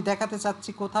করে আমি দেখাতে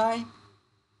চাচ্ছি কোথায়,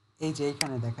 এই যে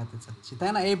এইখানে দেখাতে চাচ্ছি,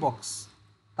 তাই না, এই বক্স।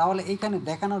 তাহলে এইখানে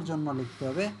দেখানোর জন্য লিখতে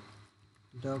হবে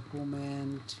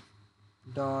ডকুমেন্ট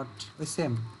ডট ওই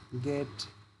same gate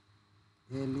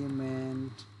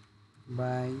element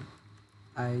by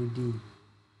ID.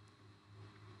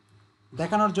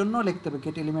 দেখানোর জন্য লিখতে হবে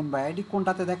গেট এলিমেন্ট বাই আইডি।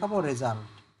 কোনটাতে দেখাবো, রেজাল্ট,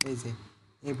 এই যে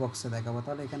এই বক্সে দেখাবো।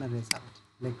 তাহলে এখানে রেজাল্ট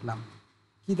লিখলাম।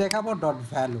 কি দেখাবো, ডট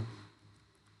ভ্যালু,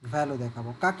 ভ্যালু দেখাবো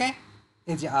কাকে,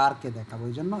 এই যে আর কে দেখাবো,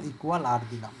 এই জন্য ইকুয়াল আর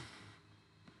দিলাম।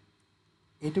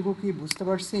 এটুকু কি বুঝতে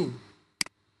পারছি?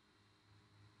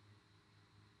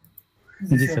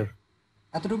 জি স্যার।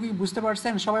 এতটুকু কি বুঝতে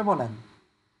পারছেন সবাই, বলেন।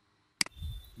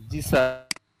 জি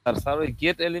স্যার। স্যার ওই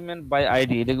গেট এলিমেন্ট বাই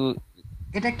আইডি এটা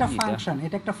এটা একটা কি এটা? ফাংশন,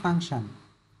 এটা একটা ফাংশন।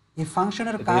 এই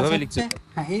ফাংশনের এটা কাজ এভাবে লিখতে হচ্ছে,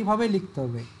 হ্যাঁ এইভাবে লিখতে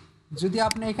হবে। যদি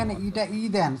আপনি এখানে ইটা ই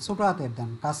দেন, ছোট হাতের দেন,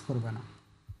 কাজ করবে না,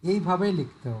 এইভাবেই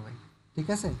লিখতে হবে, ঠিক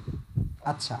আছে?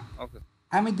 আচ্ছা, ওকে।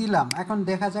 আমি দিলাম, এখন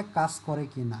দেখা যাক কাজ করে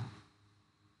কি না।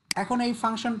 এখন এই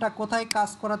ফাংশনটা কোথায় কাজ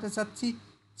করাতে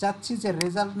চাচ্ছি যে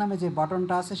রেজাল্ট নামে যে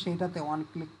বাটনটা আছে সেইটাতে ওয়ান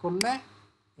ক্লিক করলে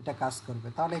এটা কাজ করবে।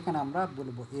 তাহলে এখানে আমরা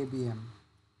বলবো এবিএম।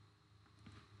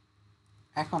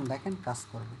 এখন দেখেন কাজ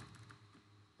করবে।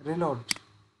 রিলোড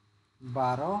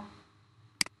 12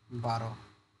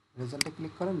 রেজাল্টে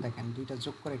ক্লিক করেন, দেখেন দুইটা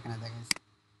যোগ করে এখানে দেখাচ্ছে,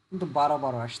 কিন্তু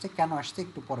 12 আসছে। কেন আসছে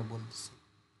একটু পরে বলতেছি।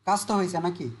 কাজ তো হয়েছে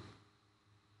নাকি?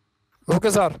 ওকে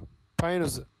স্যার, ফাইন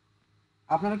আছে।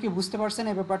 আপনারা কি বুঝতে পারছেন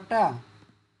এই ব্যাপারটা?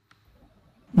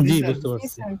 জি স্যার। বুঝতে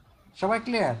পারছি। সবাই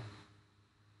ক্লিয়ার?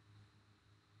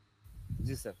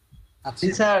 জি স্যার। আচ্ছা, জি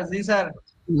স্যার, জি স্যার।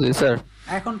 জি স্যার।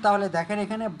 এখন তাহলে দেখেন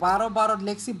এখানে 12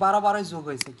 লিখছি, 12 যোগ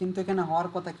হয়েছে, কিন্তু এখানে হওয়ার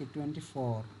কথা কি 24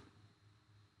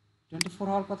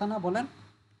 হওয়ার কথা না, বলেন?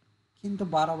 কিন্তু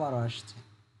 12 আসছে।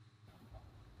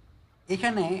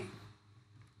 এখানে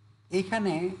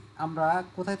এইখানে আমরা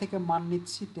কোথায় থেকে মান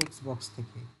নিচ্ছি, টেক্সট বক্স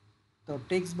থেকে। তো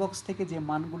টেক্সট বক্স থেকে যে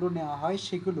মানগুলো নেওয়া হয়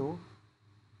সেগুলো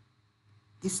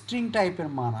স্ট্রিং টাইপের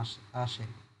মান আসে।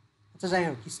 আচ্ছা যাই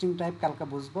হোক, স্ট্রিং টাইপ কালকে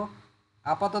বুঝবো।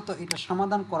 আপাতত এটা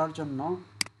সমাধান করার জন্য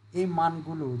এই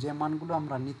মানগুলো, যে মানগুলো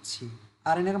আমরা নিচ্ছি,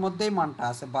 আর এন এর মধ্যেই মানটা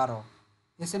আছে 12,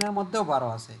 এস এন এর মধ্যেও 12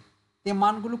 আছে, এই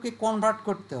মানগুলোকে কনভার্ট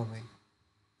করতে হবে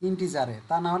ইন্টিজারে,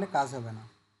 তা না হলে কাজ হবে না।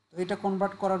 তো এটা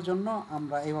কনভার্ট করার জন্য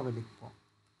আমরা এইভাবে লিখব,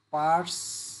 পার্স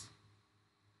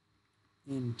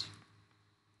ইন্ট,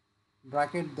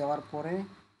 ব্র্যাকেট দেওয়ার পরে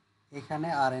এখানে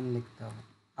আর এন লিখতে হবে।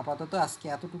 আপাতত আজকে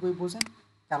এতটুকুই বোঝেন,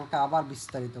 কালকে আবার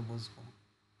বিস্তারিত বুঝবো।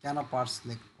 কেন পার্স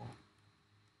লিখব,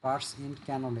 পার্স ইন্ট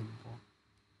কেন লিখব,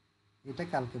 এটা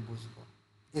কালকে বুঝবো।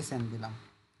 এস এন দিলাম।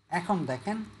 এখন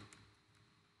দেখেন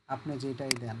আপনি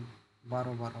যেটাই দেন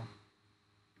 12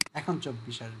 এখন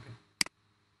 24 আসবে,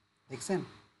 দেখছেন?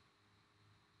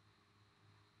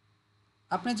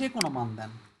 আপনি যে কোনো মান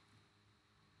দেন,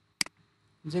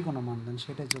 যে কোনো মান দেন,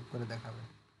 সেটা যোগ করে দেখাবে।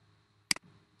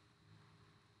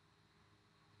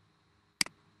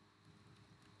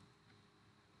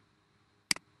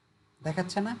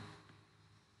 দেখাচ্ছে না?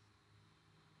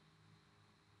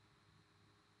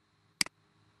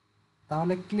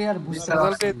 তাহলে ক্লিয়ার বুঝতে রেজাল্ট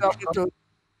পারছেন? এই তো আপনি তো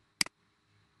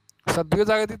স্যার দুই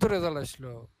জায়গাতেই তো রেজাল্ট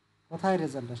আসলো। কোথায়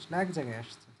রেজাল্ট আসলে? এক জায়গায়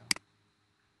আসছে তো।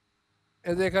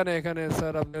 এই যে এখানে এখানে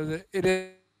স্যার আপনি যে এই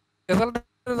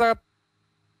রেজাল্টের জায়গা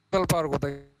পাওয়ার কথা,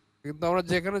 কিন্তু আমরা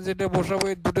যেখানে যেটা বসাবো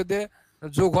এই দুটো দিয়ে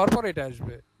যোগ হওয়ার পর এটা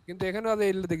আসবে, কিন্তু এখানে আজ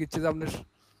এই দেখিচ্ছে যে আপনি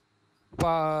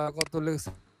কত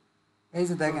লিখছে এই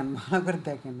যে দেখেন, ভালো করে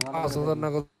দেখেন, ভালো করে 5,000 দেখেন। না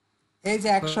কত এই যে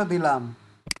 100 দিলাম,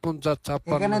 50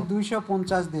 56। এখানে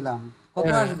 250 দিলাম, কত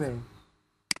হ্যাঁ, আসবে?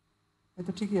 এই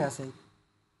তো ঠিকই আছে,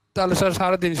 তাহলে স্যার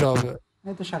 350 হবে।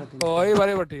 এই তো ও 350। এইবার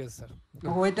এবার ঠিক আছে স্যার,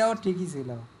 ওইটাও ঠিকই ছিল,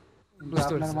 কিন্তু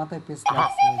বুঝতে আপনার পারছি। মাথায় পেস্ট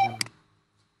লাগছিল এই জন্য।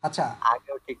 আচ্ছা,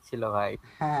 আগেও ঠিক ছিল ভাই।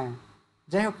 হ্যাঁ,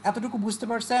 যাই হোক, এতটুকু বুঝতে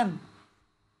পারছেন?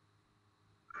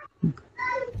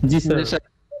 জি স্যার। জি স্যার।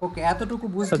 ওকে, এতটুকু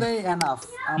স্যার বুঝলেই এনাফ।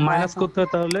 আমরা মাইনাস এখন করতে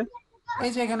হয় তাহলে?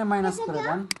 এই যে এখানে মাইনাস করে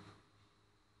দেন,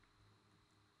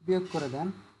 বিয়োগ করে দেন।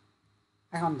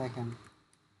 এখন দেখেন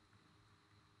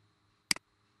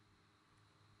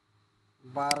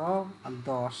 12 আর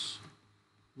 10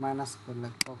 মাইনাস করলে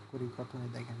করি কত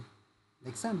হয় দেখেন,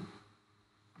 দেখছেন?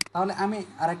 তাহলে আমি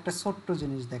আরেকটা ছোট্ট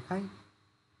জিনিস দেখাই।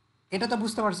 এটা তো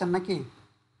বুঝতে পারছেন নাকি?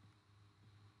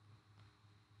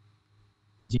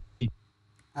 জি।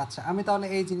 আচ্ছা, আমি তাহলে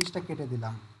এই জিনিসটা কেটে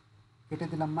দিলাম, কেটে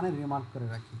দিলাম মানে রিমার্ক করে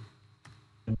রাখি।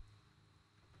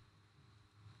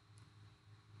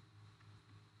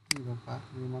 কি ব্যাপার,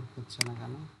 রিমার্ক হচ্ছে না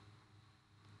কেন?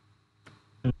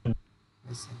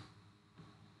 হয়েছে।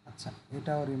 আচ্ছা,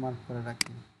 এটাও রিমার্ক করে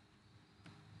রাখি,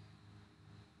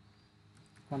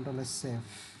 কন্ট্রোল সেভ।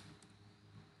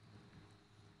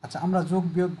 আচ্ছা, আমরা যোগ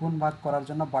বিয়োগ গুণ ভাগ করার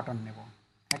জন্য বাটন নেব।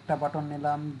 একটা বাটন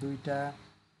নিলাম, 2টা,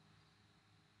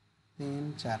 3,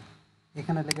 4।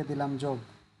 এখানে লিখে দিলাম যোগ,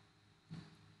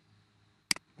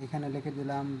 এখানে লিখে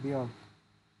দিলাম বিয়োগ,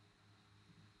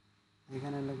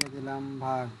 এখানে লিখে দিলাম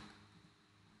ভাগ,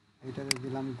 এটাতে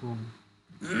দিলাম গুণ।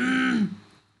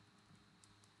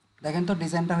 দেখেন তো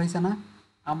ডিজাইনটা হয়েছে না?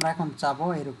 আমরা এখন চাবো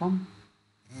এরকম,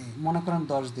 মনে করেন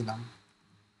 10 দিলাম,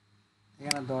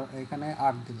 এখানে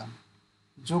 8 দিলাম,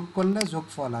 যোগ করলে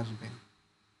যোগফল আসবে,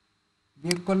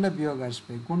 বিয়োগ করলে বিয়োগ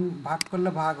আসবে, গুণ ভাগ করলে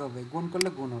ভাগ হবে, গুণ করলে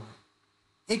গুণ হবে।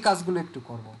 এই কাজগুলো একটু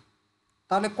করব।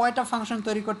 তাহলে কয়টা ফাংশন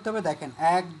তৈরি করতে হবে দেখেন,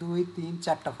 1 2 3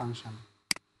 4টা ফাংশন।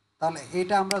 তাহলে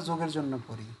এটা আমরা যোগের জন্য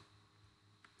করি,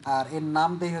 আর এর নাম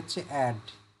দেই হচ্ছে অ্যাড,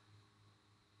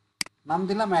 নাম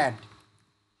দিলাম অ্যাড।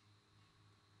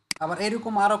 আবার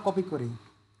এরকম আরও কপি করি,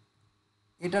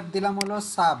 এটার দিলাম হলো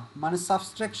সাব মানে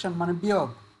সাবস্ট্রাকশন মানে বিয়োগ,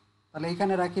 তাহলে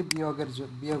এখানে রাখি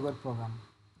বিয়োগের প্রোগ্রাম,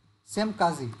 সেম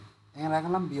কাজই, এখানে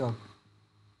রাখলাম বিয়োগ।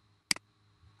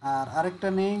 আর আরেকটা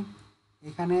নেই,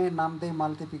 এখানে নাম দেই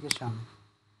মাল্টিপ্লিকেশন,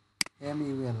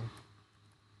 MUL।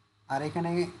 আর এখানে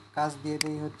কাজ দিয়ে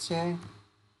দেই হচ্ছে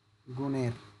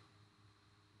গুণের।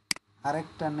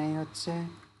 আরেকটা নেই হচ্ছে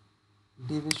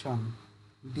ডিভিশন,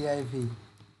 DIV।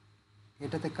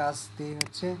 এটাতে কাজ দিয়ে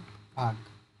হচ্ছে ভাগ।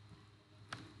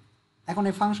 এখন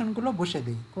এই ফাংশনগুলো বসে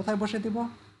দিই, কোথায় বসে দিব?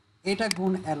 এটা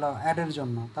গুণ অ্যাডের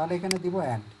জন্য, তাহলে এখানে দিব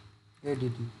অ্যাড,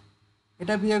 ADD।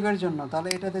 এটা বিয়োগের জন্য, তাহলে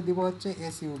এটাতে দিব হচ্ছে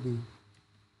SUB।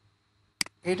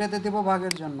 এইটাতে দেব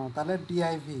ভাগের জন্য, তাহলে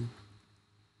DIV।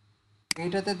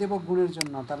 এইটাতে দেব গুণের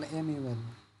জন্য, তাহলে MUL।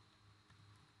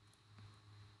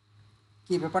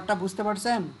 কি ব্যাপারটা বুঝতে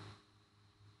পারছেন?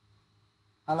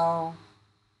 হ্যালো,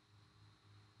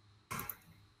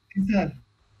 স্যার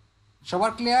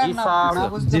সবার ক্লিয়ার জি না? স্যার। না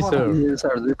বুঝতে জি বলেন। স্যার। জি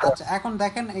স্যার, জি স্যার। আচ্ছা, এখন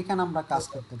দেখেন এখানে আমরা কাজ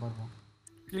করতে পারবো।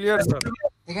 Clear sir.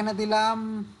 এখানে দিলাম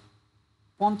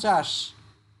 50,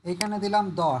 এখানে দিলাম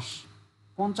 10।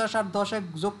 50 আর 10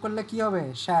 যোগ করলে কি হবে?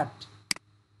 60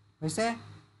 হয়েছে।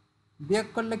 বিয়োগ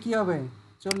করলে কি হবে?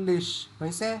 40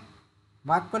 হয়েছে।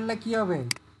 ভাগ করলে কি হবে?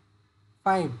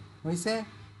 5 হয়েছে।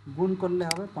 গুণ করলে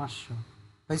হবে 500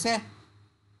 হয়েছে।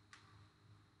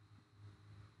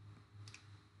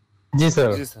 জি স্যার।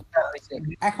 জি স্যার।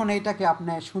 এখন এইটাকে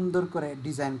আপনি সুন্দর করে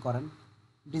ডিজাইন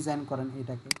করেন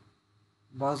এটাকে,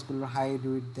 বক্সগুলো হাইট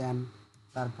উইথ দেন,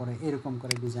 তারপরে এরকম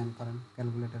করে ডিজাইন করেন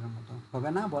ক্যালকুলেটরের মতো, হবে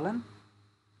না বলেন?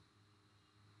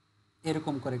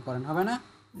 এরকম করে করেন, হবে না?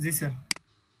 জি স্যার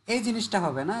এই জিনিসটা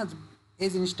হবে না, এই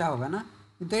জিনিসটা হবে না,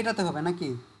 কিন্তু এটাতে হবে নাকি?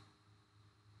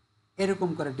 এরকম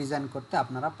করে ডিজাইন করতে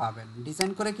আপনারা পাবেন।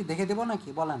 ডিজাইন করে কি দেখে দেবো নাকি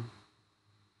বলেন?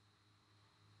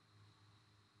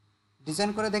 ডিজাইন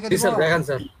করে দেখে জি দিব স্যার দেখান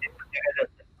স্যার।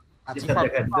 আচ্ছা স্যার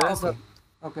দেখেন। ওকে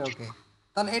ওকে ওকে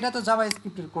তাহলে এটা তো জাভা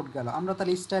স্ক্রিপ্টের কোড গেল। আমরা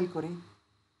তাহলে স্টাইল করি।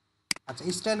 আচ্ছা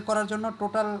স্টাইল করার জন্য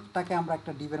টোটালটাকে আমরা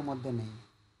একটা ডিভের মধ্যে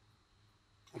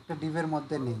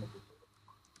নেই,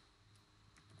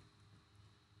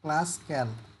 ক্লাস ক্যাল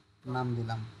নাম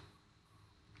দিলাম।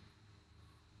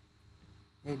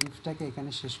 এই ডিভটাকে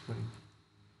এখানে শেষ করি।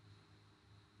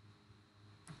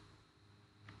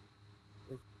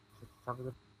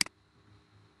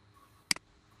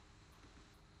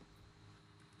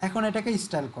 এখন এটাকে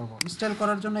স্টাইল করব। স্টাইল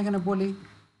করার জন্য এখানে বলি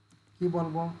কি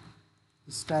বলবো,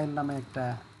 স্টাইল নামে একটা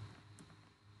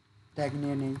ট্যাগ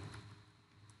নিয়ে নেই,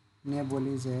 নিয়ে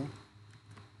বলি যে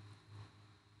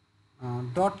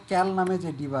ডট ক্যাল নামে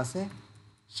যে ডিভ আছে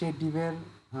সেই ডিভের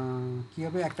কী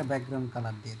হবে, একটা ব্যাকগ্রাউন্ড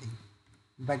কালার দিয়ে দিই।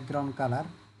 ব্যাকগ্রাউন্ড কালার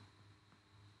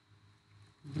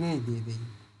গ্রে দিয়ে দিই,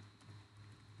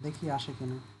 দেখি আসে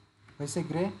কিনা। হয়েছে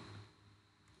গ্রে।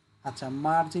 আচ্ছা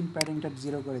মার্জিন প্যাডিংটা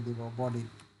 0 করে দিব।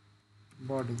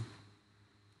 বডি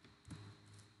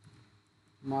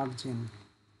মার্জিন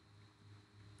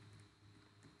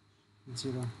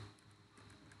 0,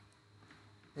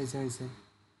 এই যে হয়েছে।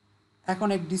 এখন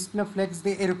এক ডিসপ্লে ফ্লেক্স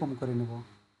দিয়ে এরকম করে নেব,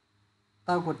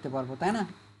 তাও করতে পারবো তাই না?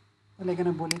 তাহলে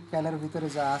এখানে বলি ক্যালের ভিতরে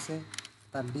যা আছে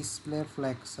তার ডিসপ্লে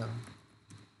ফ্লেক্স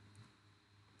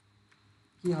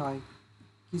কি হয়,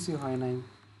 কিছু হয় নাই।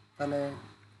 তাহলে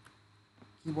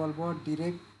কি বলবো,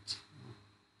 ডিরেক্ট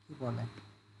কি বলে,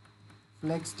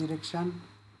 ফ্লেক্স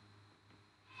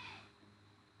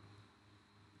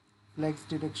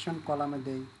ডিরেকশন কলামে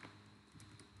দেই,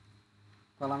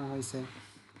 কলামে হয়েছে।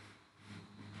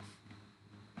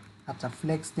 আচ্ছা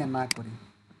ফ্লেক্স দিয়ে না করি,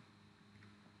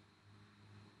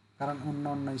 কারণ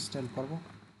অন্য স্টাইল করব,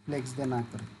 ফ্লেক্স দিয়ে না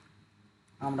করি।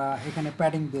 আমরা এখানে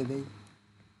প্যাডিং দিয়ে দেই,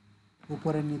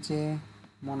 উপরে নিচে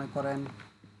মনে করেন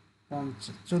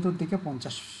চতুর্দিকে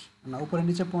 50, না উপরে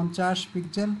নিচে 50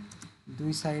 পিক্সেল,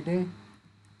 দুই সাইডে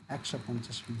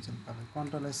 150 পিক্সেল পাবে।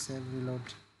 কন্ট্রোল এস সেভ রিলোড,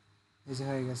 এই যে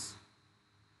হয়ে গেছে।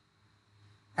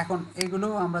 এখন এগুলো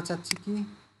আমরা চাচ্ছি কি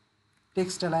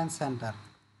টেক্সট অ্যালায়েন্স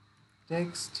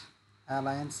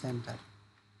সেন্টার,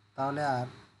 তাহলে আর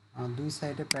দুই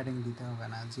সাইডে প্যাডিং দিতে হবে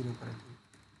না, 0 করে দিই,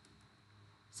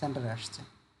 সেন্টারে আসছে।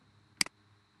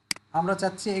 আমরা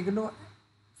চাচ্ছি এগুলো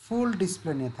ফুল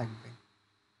ডিসপ্লে নিয়ে থাকবে,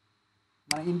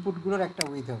 মানে ইনপুটগুলোর একটা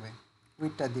উইথ হবে,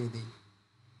 উইথটা দিয়ে দিই।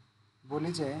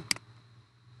 বলি যে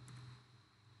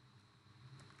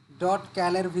ডট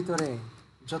ক্যালের ভিতরে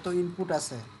যত ইনপুট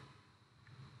আছে,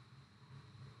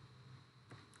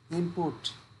 ইনপুট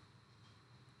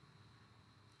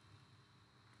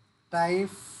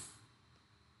টাইপ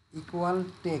ইকুয়াল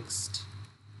টেক্সট,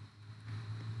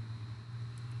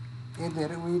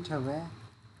 এদের উইথ হবে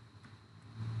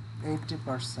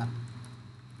 80%।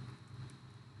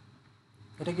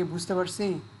 এটা কি বুঝতে পারছি?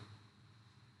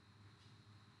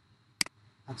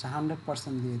 আচ্ছা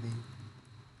 100% দিয়ে দিই,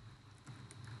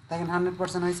 দেখেন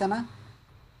 100% হয়েছে না?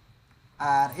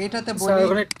 আর এটাতে স্যার বলি,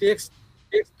 ওখানে টেক্সট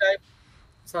টাইপ,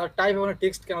 স্যার টাইপ ওখানে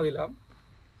টেক্সট কেন দিলাম?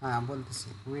 হ্যাঁ বলতেছি,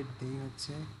 উইথ দিই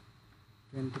হচ্ছে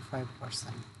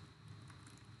 25%।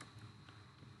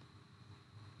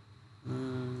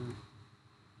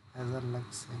 হাজার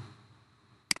লাগছে,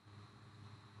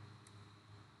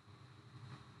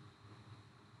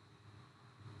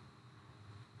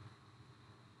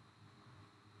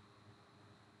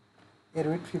 এর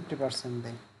উইথ 50%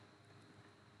 দেয়,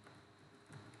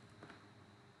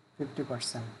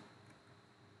 50%।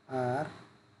 আর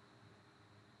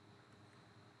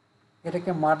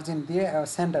এটাকে মার্জিন দিয়ে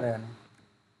সেন্টারে আনি,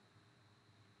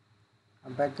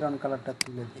 ব্যাকগ্রাউন্ড কালারটা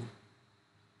তুলে দিই।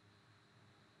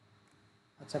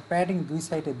 আচ্ছা প্যাডিং দুই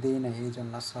সাইডে দেই না, এই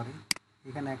জন্য সরি,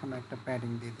 এখানে এখন একটা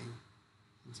প্যাডিং দিয়ে দিই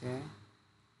যে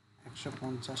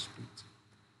 150 পিক্সেল।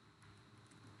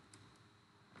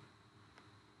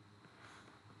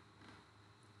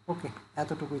 ওকে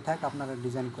এতটুকুই থাক, আপনারা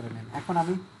ডিজাইন করে নেন। এখন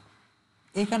আমি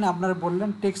এইখানে আপনারা বললেন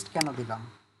টেক্সট কেন দিলাম,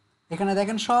 এখানে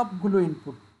দেখেন সবগুলো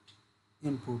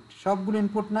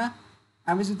ইনপুট না।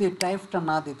 আমি যদি এই টাইপটা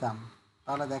না দিতাম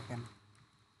তাহলে দেখেন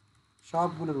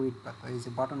সবগুলোর উইথ পাত, এই যে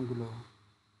বাটনগুলো।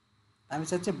 আমি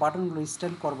চাচ্ছি বাটনগুলো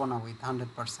স্টাইল করবো না উইথ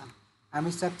 100%, আমি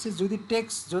চাচ্ছি যদি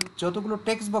যতগুলো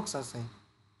টেক্সট বক্স আছে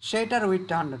সেইটার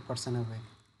উইথটা 100% হবে।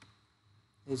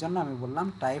 এই জন্য আমি বললাম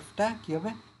টাইপটা কী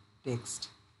হবে, টেক্সট।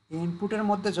 এই ইনপুটের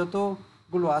মধ্যে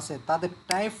যতগুলো আছে তাদের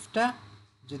টাইপটা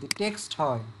যদি টেক্সট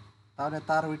হয় তাহলে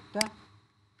তার উইথটা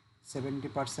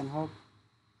 70% হোক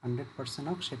 100%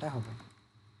 হোক সেটা হবে।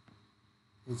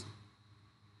 এই যে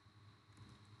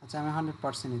আচ্ছা আমি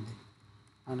 100%ই দিই,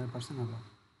 100% হলো।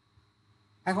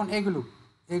 এখন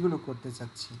এগুলো করতে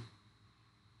চাচ্ছি,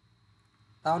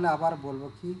 তাহলে আবার বলবো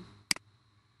কি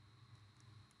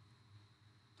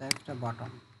একটা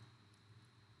বাটন,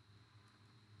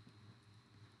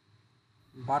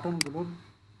 বাটনগুলোর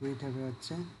ওয়েট হবে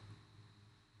হচ্ছে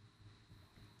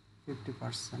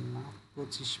 50% না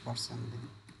 25% দিন।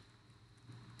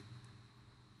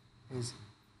 এই যে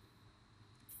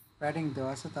প্যাডিং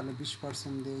দেওয়া আছে, তাহলে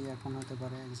 20% দিয়েই এখন হতে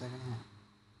পারে এক জায়গায়। হ্যাঁ,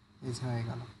 এই যে হয়ে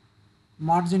গেল।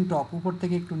 মার্জিন টপ উপর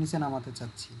থেকে একটু নিচে নামাতে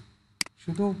চাচ্ছি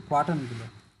শুধু বাটনগুলো,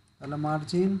 তাহলে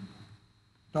মার্জিন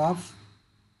টপ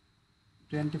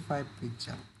 25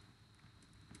 পিক্সেল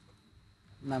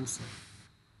নামছে।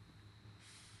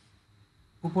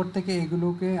 উপর থেকে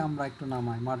এগুলোকে আমরা একটু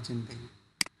নামাই, মার্জিন দিই,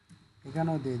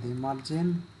 এখানেও দিয়ে দিই মার্জিন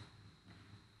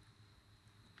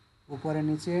উপরে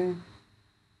নিচে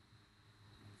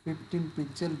 15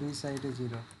 পিক্সেল, দুই সাইডে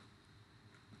 0।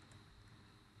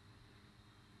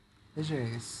 এসে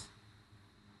গেছে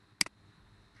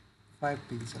 5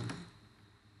 পিক্সেল।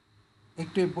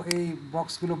 একটু এই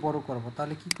বক্সগুলো বড় করব,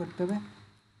 তাহলে কি করতে হবে?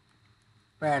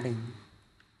 প্যাডিং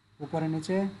উপরে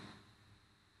নিচে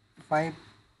 5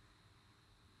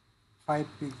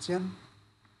 পিক্সেল,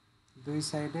 দুই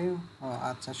সাইডে,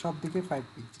 আচ্ছা সব দিকে 5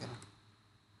 পিক্সেল।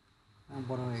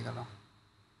 বড় হয়ে গেল।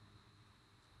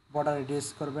 বর্ডার রেডিউস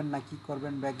করবেন না কি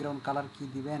করবেন, ব্যাকগ্রাউন্ড কালার কি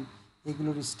দিবেন,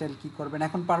 এগুলোর স্টাইল কি করবেন,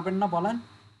 এখন পারবেন না বলেন?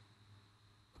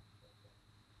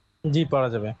 জি পারা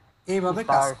যাবে। এইভাবে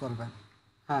কাজ স্যার করবেন।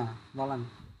 হ্যাঁ বলেন।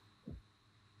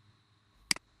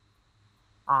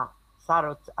 স্যার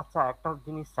আচ্ছা একটা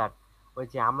জিনিস স্যার, ওই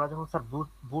যে আমরা যখন স্যার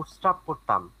বুটস্ট্র্যাপ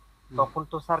করতাম তখন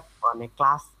তো স্যার মানে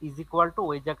ক্লাস ইজ ইকুয়াল টু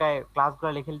ওই জায়গায়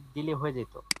ক্লাসগুলো লিখে দিলে হয়ে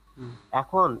যেত।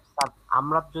 এখন স্যার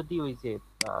আমরা যদি ওই যে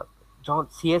যখন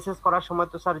সিএসএস করার সময়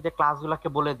তো স্যার যে ক্লাসগুলোকে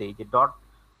বলে দেই যে ডট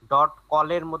ডট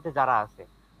কলের মধ্যে যারা আছে,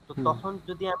 তো তখন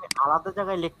যদি আমি আলাদা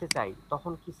জায়গায় লিখতে চাই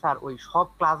তখন কি স্যার ওই সব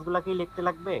ক্লাসগুলোকেই লিখতে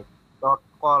লাগবে ডট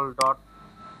কল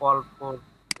ফর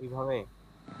এইভাবে?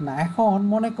 না, এখন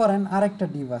মনে করেন আরেকটা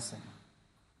ডিভ আছে,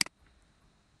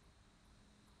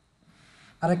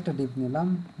 আরেকটা ডিভ নিলাম,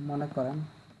 মনে করেন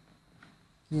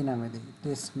কি নামে দিই,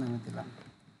 টেস্ট নামে দিলাম।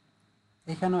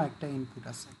 এখানেও একটা ইনপুট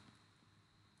আছে,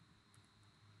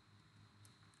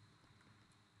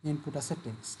 ইনপুট আছে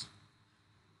টেক্সট।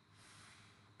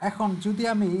 এখন যদি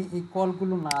আমি এই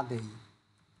কলগুলো না দেই,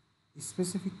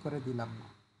 স্পেসিফিক করে দিলাম না,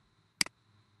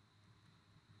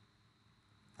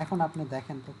 এখন আপনি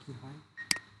দেখেন তো কি হয়।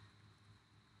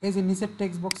 এই যে নিচের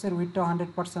টেক্সট বক্সের উইডটা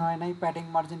 100% হয় নাই, প্যাডিং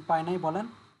মার্জিন পায় নাই, বলেন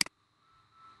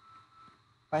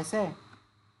পাইছে?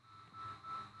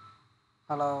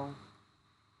 হ্যালো,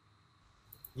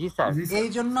 জি স্যার। জি এই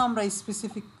স্যার। জন্য আমরা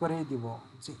স্পেসিফিক করে দিব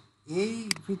যে এই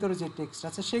ভিতরে যে টেক্সট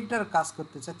আছে সেইটার কাজ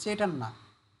করতে চাচ্ছি, এটার না।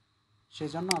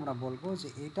 সেজন্য আমরা বলবো যে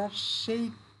এটা সেই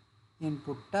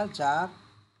ইনপুটটা যার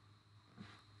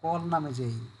কল নামে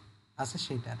যেই আছে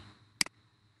সেইটার,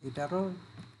 এটারও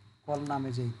কল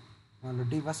নামে যেই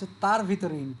ডিভ আছে তার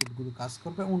ভিতরে ইনপুটগুলো কাজ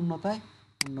করবে, অন্যথায়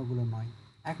অন্যগুলো নয়।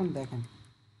 এখন দেখেন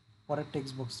পরের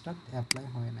টেক্সট বক্সটা অ্যাপ্লাই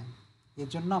হয় নাই, এর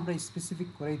জন্য আমরা স্পেসিফিক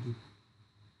করেই দিই।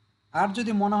 আর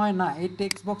যদি মনে হয় না এই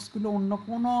টেক্সট বক্সগুলো অন্য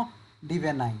কোনো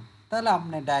ডিভে নাই, তাহলে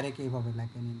আপনি ডাইরেক্ট এইভাবে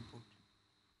লেখেন ইনপুট।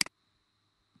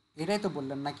 এটাই তো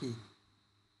বললেন নাকি?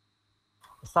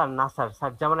 স্যার না স্যার,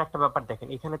 স্যার যেমন একটা ব্যাপার দেখেন,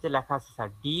 এখানে যে লেখা আছে sir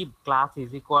Depp class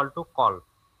is equal to call,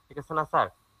 ঠিক আছে না স্যার?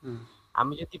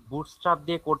 আমি যদি বুটস্ট্র্যাপ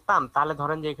দিয়ে করতাম তাহলে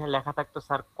ধরেন যে এখানে লেখা থাকতো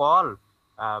স্যার কল,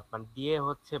 মানে দিয়ে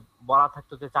হচ্ছে বলা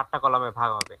থাকতো যে 4টা কলামে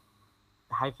ভাগ হবে,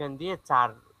 হাইফেন দিয়ে 4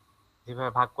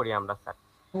 যেভাবে ভাগ করি আমরা স্যার।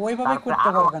 ওইভাবেই তারপরে করতে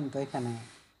আরো পারবেন তো, এখানে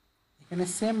এখানে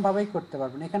সেম ভাবেই করতে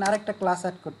পারবেন। এখানে আরেকটা ক্লাস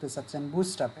অ্যাড করতে চাচ্ছেন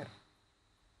বুটস্ট্র্যাপের,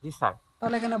 জি স্যার।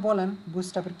 তাহলে এখানে বলেন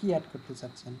বুটস্ট্র্যাপের কি অ্যাড করতে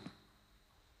চাচ্ছেন?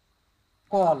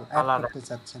 Call add colour. করতে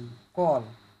চাচ্ছেন, কল,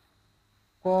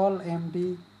 কল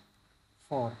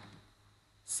MD4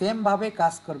 সেম ভাবে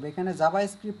কাজ করবে। এখানে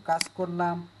জাভাস্ক্রিপ্ট কাজ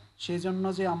করলাম সেজন্য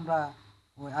যে আমরা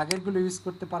ওই আগেরগুলো ইউজ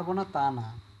করতে পারবো না তা না।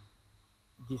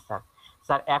 জি স্যার।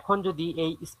 স্যার এখন যদি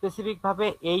এই স্পেসিফিক ভাবে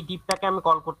এই ডিপটাকে আমি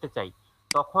কল করতে চাই,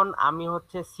 তখন আমি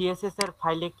হচ্ছে সিএসএস এর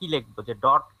ফাইলে কি লিখবো, যে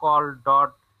ডট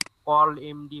কল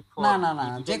MD4 না না না,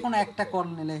 যে এটাই কোনো লিখতে একটা হবে? কল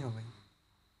নিলেই হবে।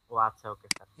 ও আচ্ছা, ওকে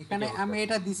স্যার, এখানে এটাই বুঝতে আমি পারছি।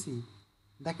 এটা দিছি,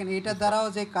 দেখেন এটা জি স্যার। দ্বারাও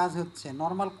যে কাজ হচ্ছে,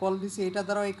 নর্মাল কল দিছি এটা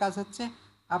দ্বারাও এই কাজ হচ্ছে।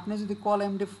 আপনি যদি কল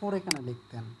MD4 এখানে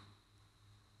লিখতেন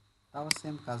তাও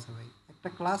সেম কাজ হবে, একটা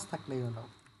ক্লাস থাকলেই হলো। এই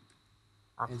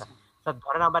আচ্ছা যে স্যার,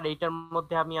 ধরেন আবার এইটার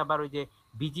মধ্যে আমি আবার ওই যে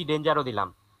বিজি ডেঞ্জারও দিলাম।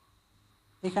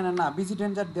 এখানে না, বিজি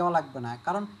ডেঞ্জার দেওয়া লাগবে না,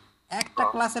 কারণ একটা ও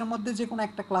ক্লাসের মধ্যে যে কোনো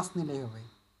একটা ক্লাস নিলেই হবে।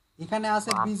 এখানে আছে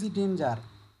আচ্ছা। বিজি ডেঞ্জার,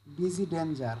 বিজি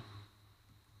ডেঞ্জার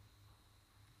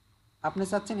আপনি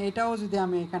চাচ্ছেন এটাও যদি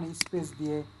আমি এখানে স্পেস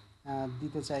দিয়ে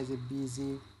দিতে চাই যে বিজি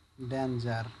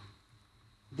ডেঞ্জার,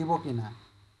 দিব কি না?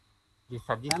 জি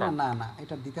স্যার। জি তাই না? স্যার। না না,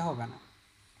 এটা দিতে হবে না,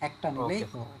 একটা নিলেই ওকে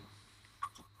স্যার। হবে।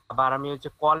 আবার আমি হচ্ছে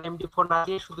কল এমডি4 না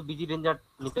দিয়ে শুধু বিজি রেঞ্জার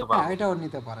নিতে হ্যাঁ পারবো? এটাও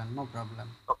নিতে পারেন, নো প্রবলেম।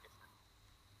 ওকে।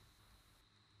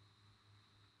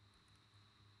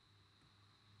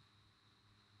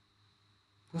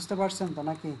 বুঝতে পারছেন তো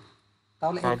নাকি?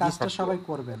 তাহলে এই হ্যাঁ জি কাজটা স্যার। সবাই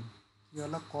করবেন। কি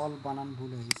হলো, কল বানান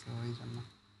ভুল হয়েছে ওই জন্য।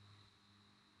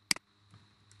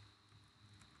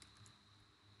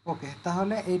 ওকে,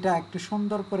 তাহলে এইটা একটু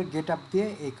সুন্দর করে গেট আপ দিয়ে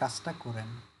এই কাজটা করেন।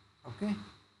 ওকে,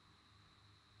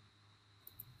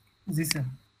 জি স্যার।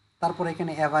 তারপর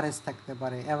এখানে অ্যাভারেজ থাকতে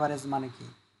পারে। অ্যাভারেজ মানে কি,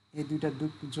 এই দুইটা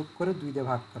যোগ করে 2 দিয়ে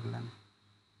ভাগ করলেন,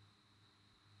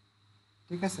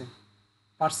 ঠিক আছে।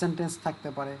 পার্সেন্টেজ থাকতে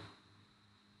পারে।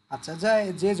 আচ্ছা,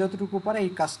 যে যতটুকু পারে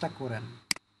এই কাজটা করেন,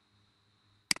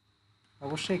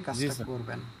 অবশ্যই এই জি কাজটা স্যার।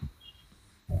 করবেন।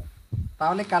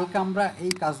 তাহলে কালকে আমরা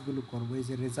এই কাজগুলো করব, এই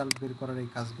যে রেজাল্ট বের করার এই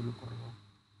কাজগুলো করব,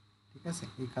 ঠিক আছে।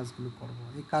 এই কাজগুলো করব,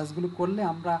 এই কাজগুলো করলে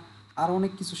আমরা আরও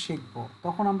অনেক কিছু শিখব।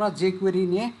 তখন আমরা যে কোয়েরি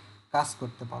নিয়ে কাজ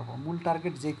করতে পারবো। মূল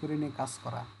টার্গেট যে কোয়েরি নিয়ে কাজ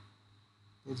করা।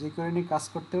 এই যে কোয়েরি নিয়ে কাজ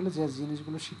করতে হলে যে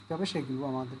জিনিসগুলো শিখতে হবে সেগুলো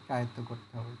আমাদেরকে আয়ত্ত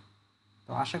করতে হবে।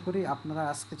 তো আশা করি আপনারা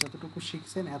আজকে যতটুকু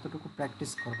শিখছেন এতটুকু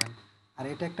প্র্যাকটিস করবেন। আর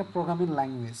এটা একটা প্রোগ্রামিং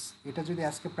ল্যাঙ্গুয়েজ, এটা যদি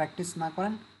আজকে প্র্যাকটিস না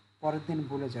করেন পরের দিন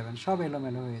ভুলে যাবেন, সব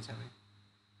এলোমেলো হয়ে যাবে।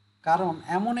 কারণ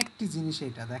এমন একটি জিনিস,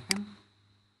 এটা দেখেন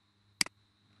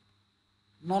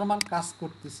নর্মাল কাজ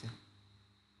করতেছে,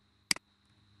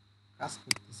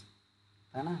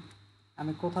 তাই না?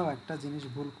 আমি কোথাও একটা জিনিস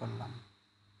ভুল করলাম,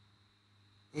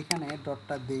 এখানে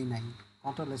ডটটা দেই নাই,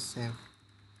 কন্ট্রোল সেভ,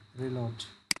 রিলোড,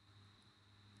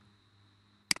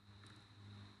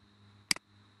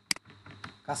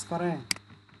 কাজ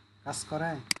করে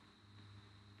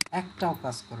একটাও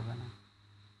কাজ করবে না।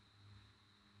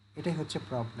 এটাই হচ্ছে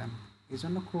প্রবলেম। এই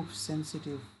জন্য খুব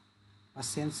সেন্সিটিভ বা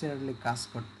সেন্সিয়ারলি কাজ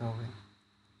করতে হবে,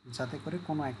 যাতে করে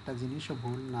কোনো একটা জিনিসও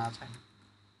ভুল না যায়।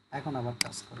 এখন আবার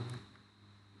কাজ করবে,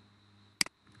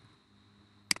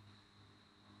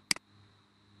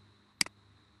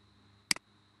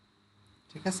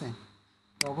 ঠিক আছে।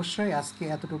 তো অবশ্যই আজকে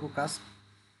এতটুকু কাজ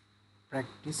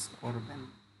প্র্যাকটিস করবেন।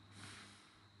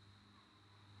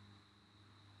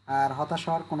 আর হতাশ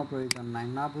হওয়ার কোনো প্রয়োজন নাই,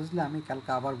 না বুঝলে আমি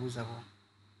কালকে আবার বুঝাবো,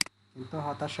 কিন্তু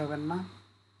হতাশ হবেন না,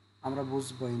 আমরা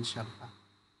বুঝবো ইনশাল্লাহ।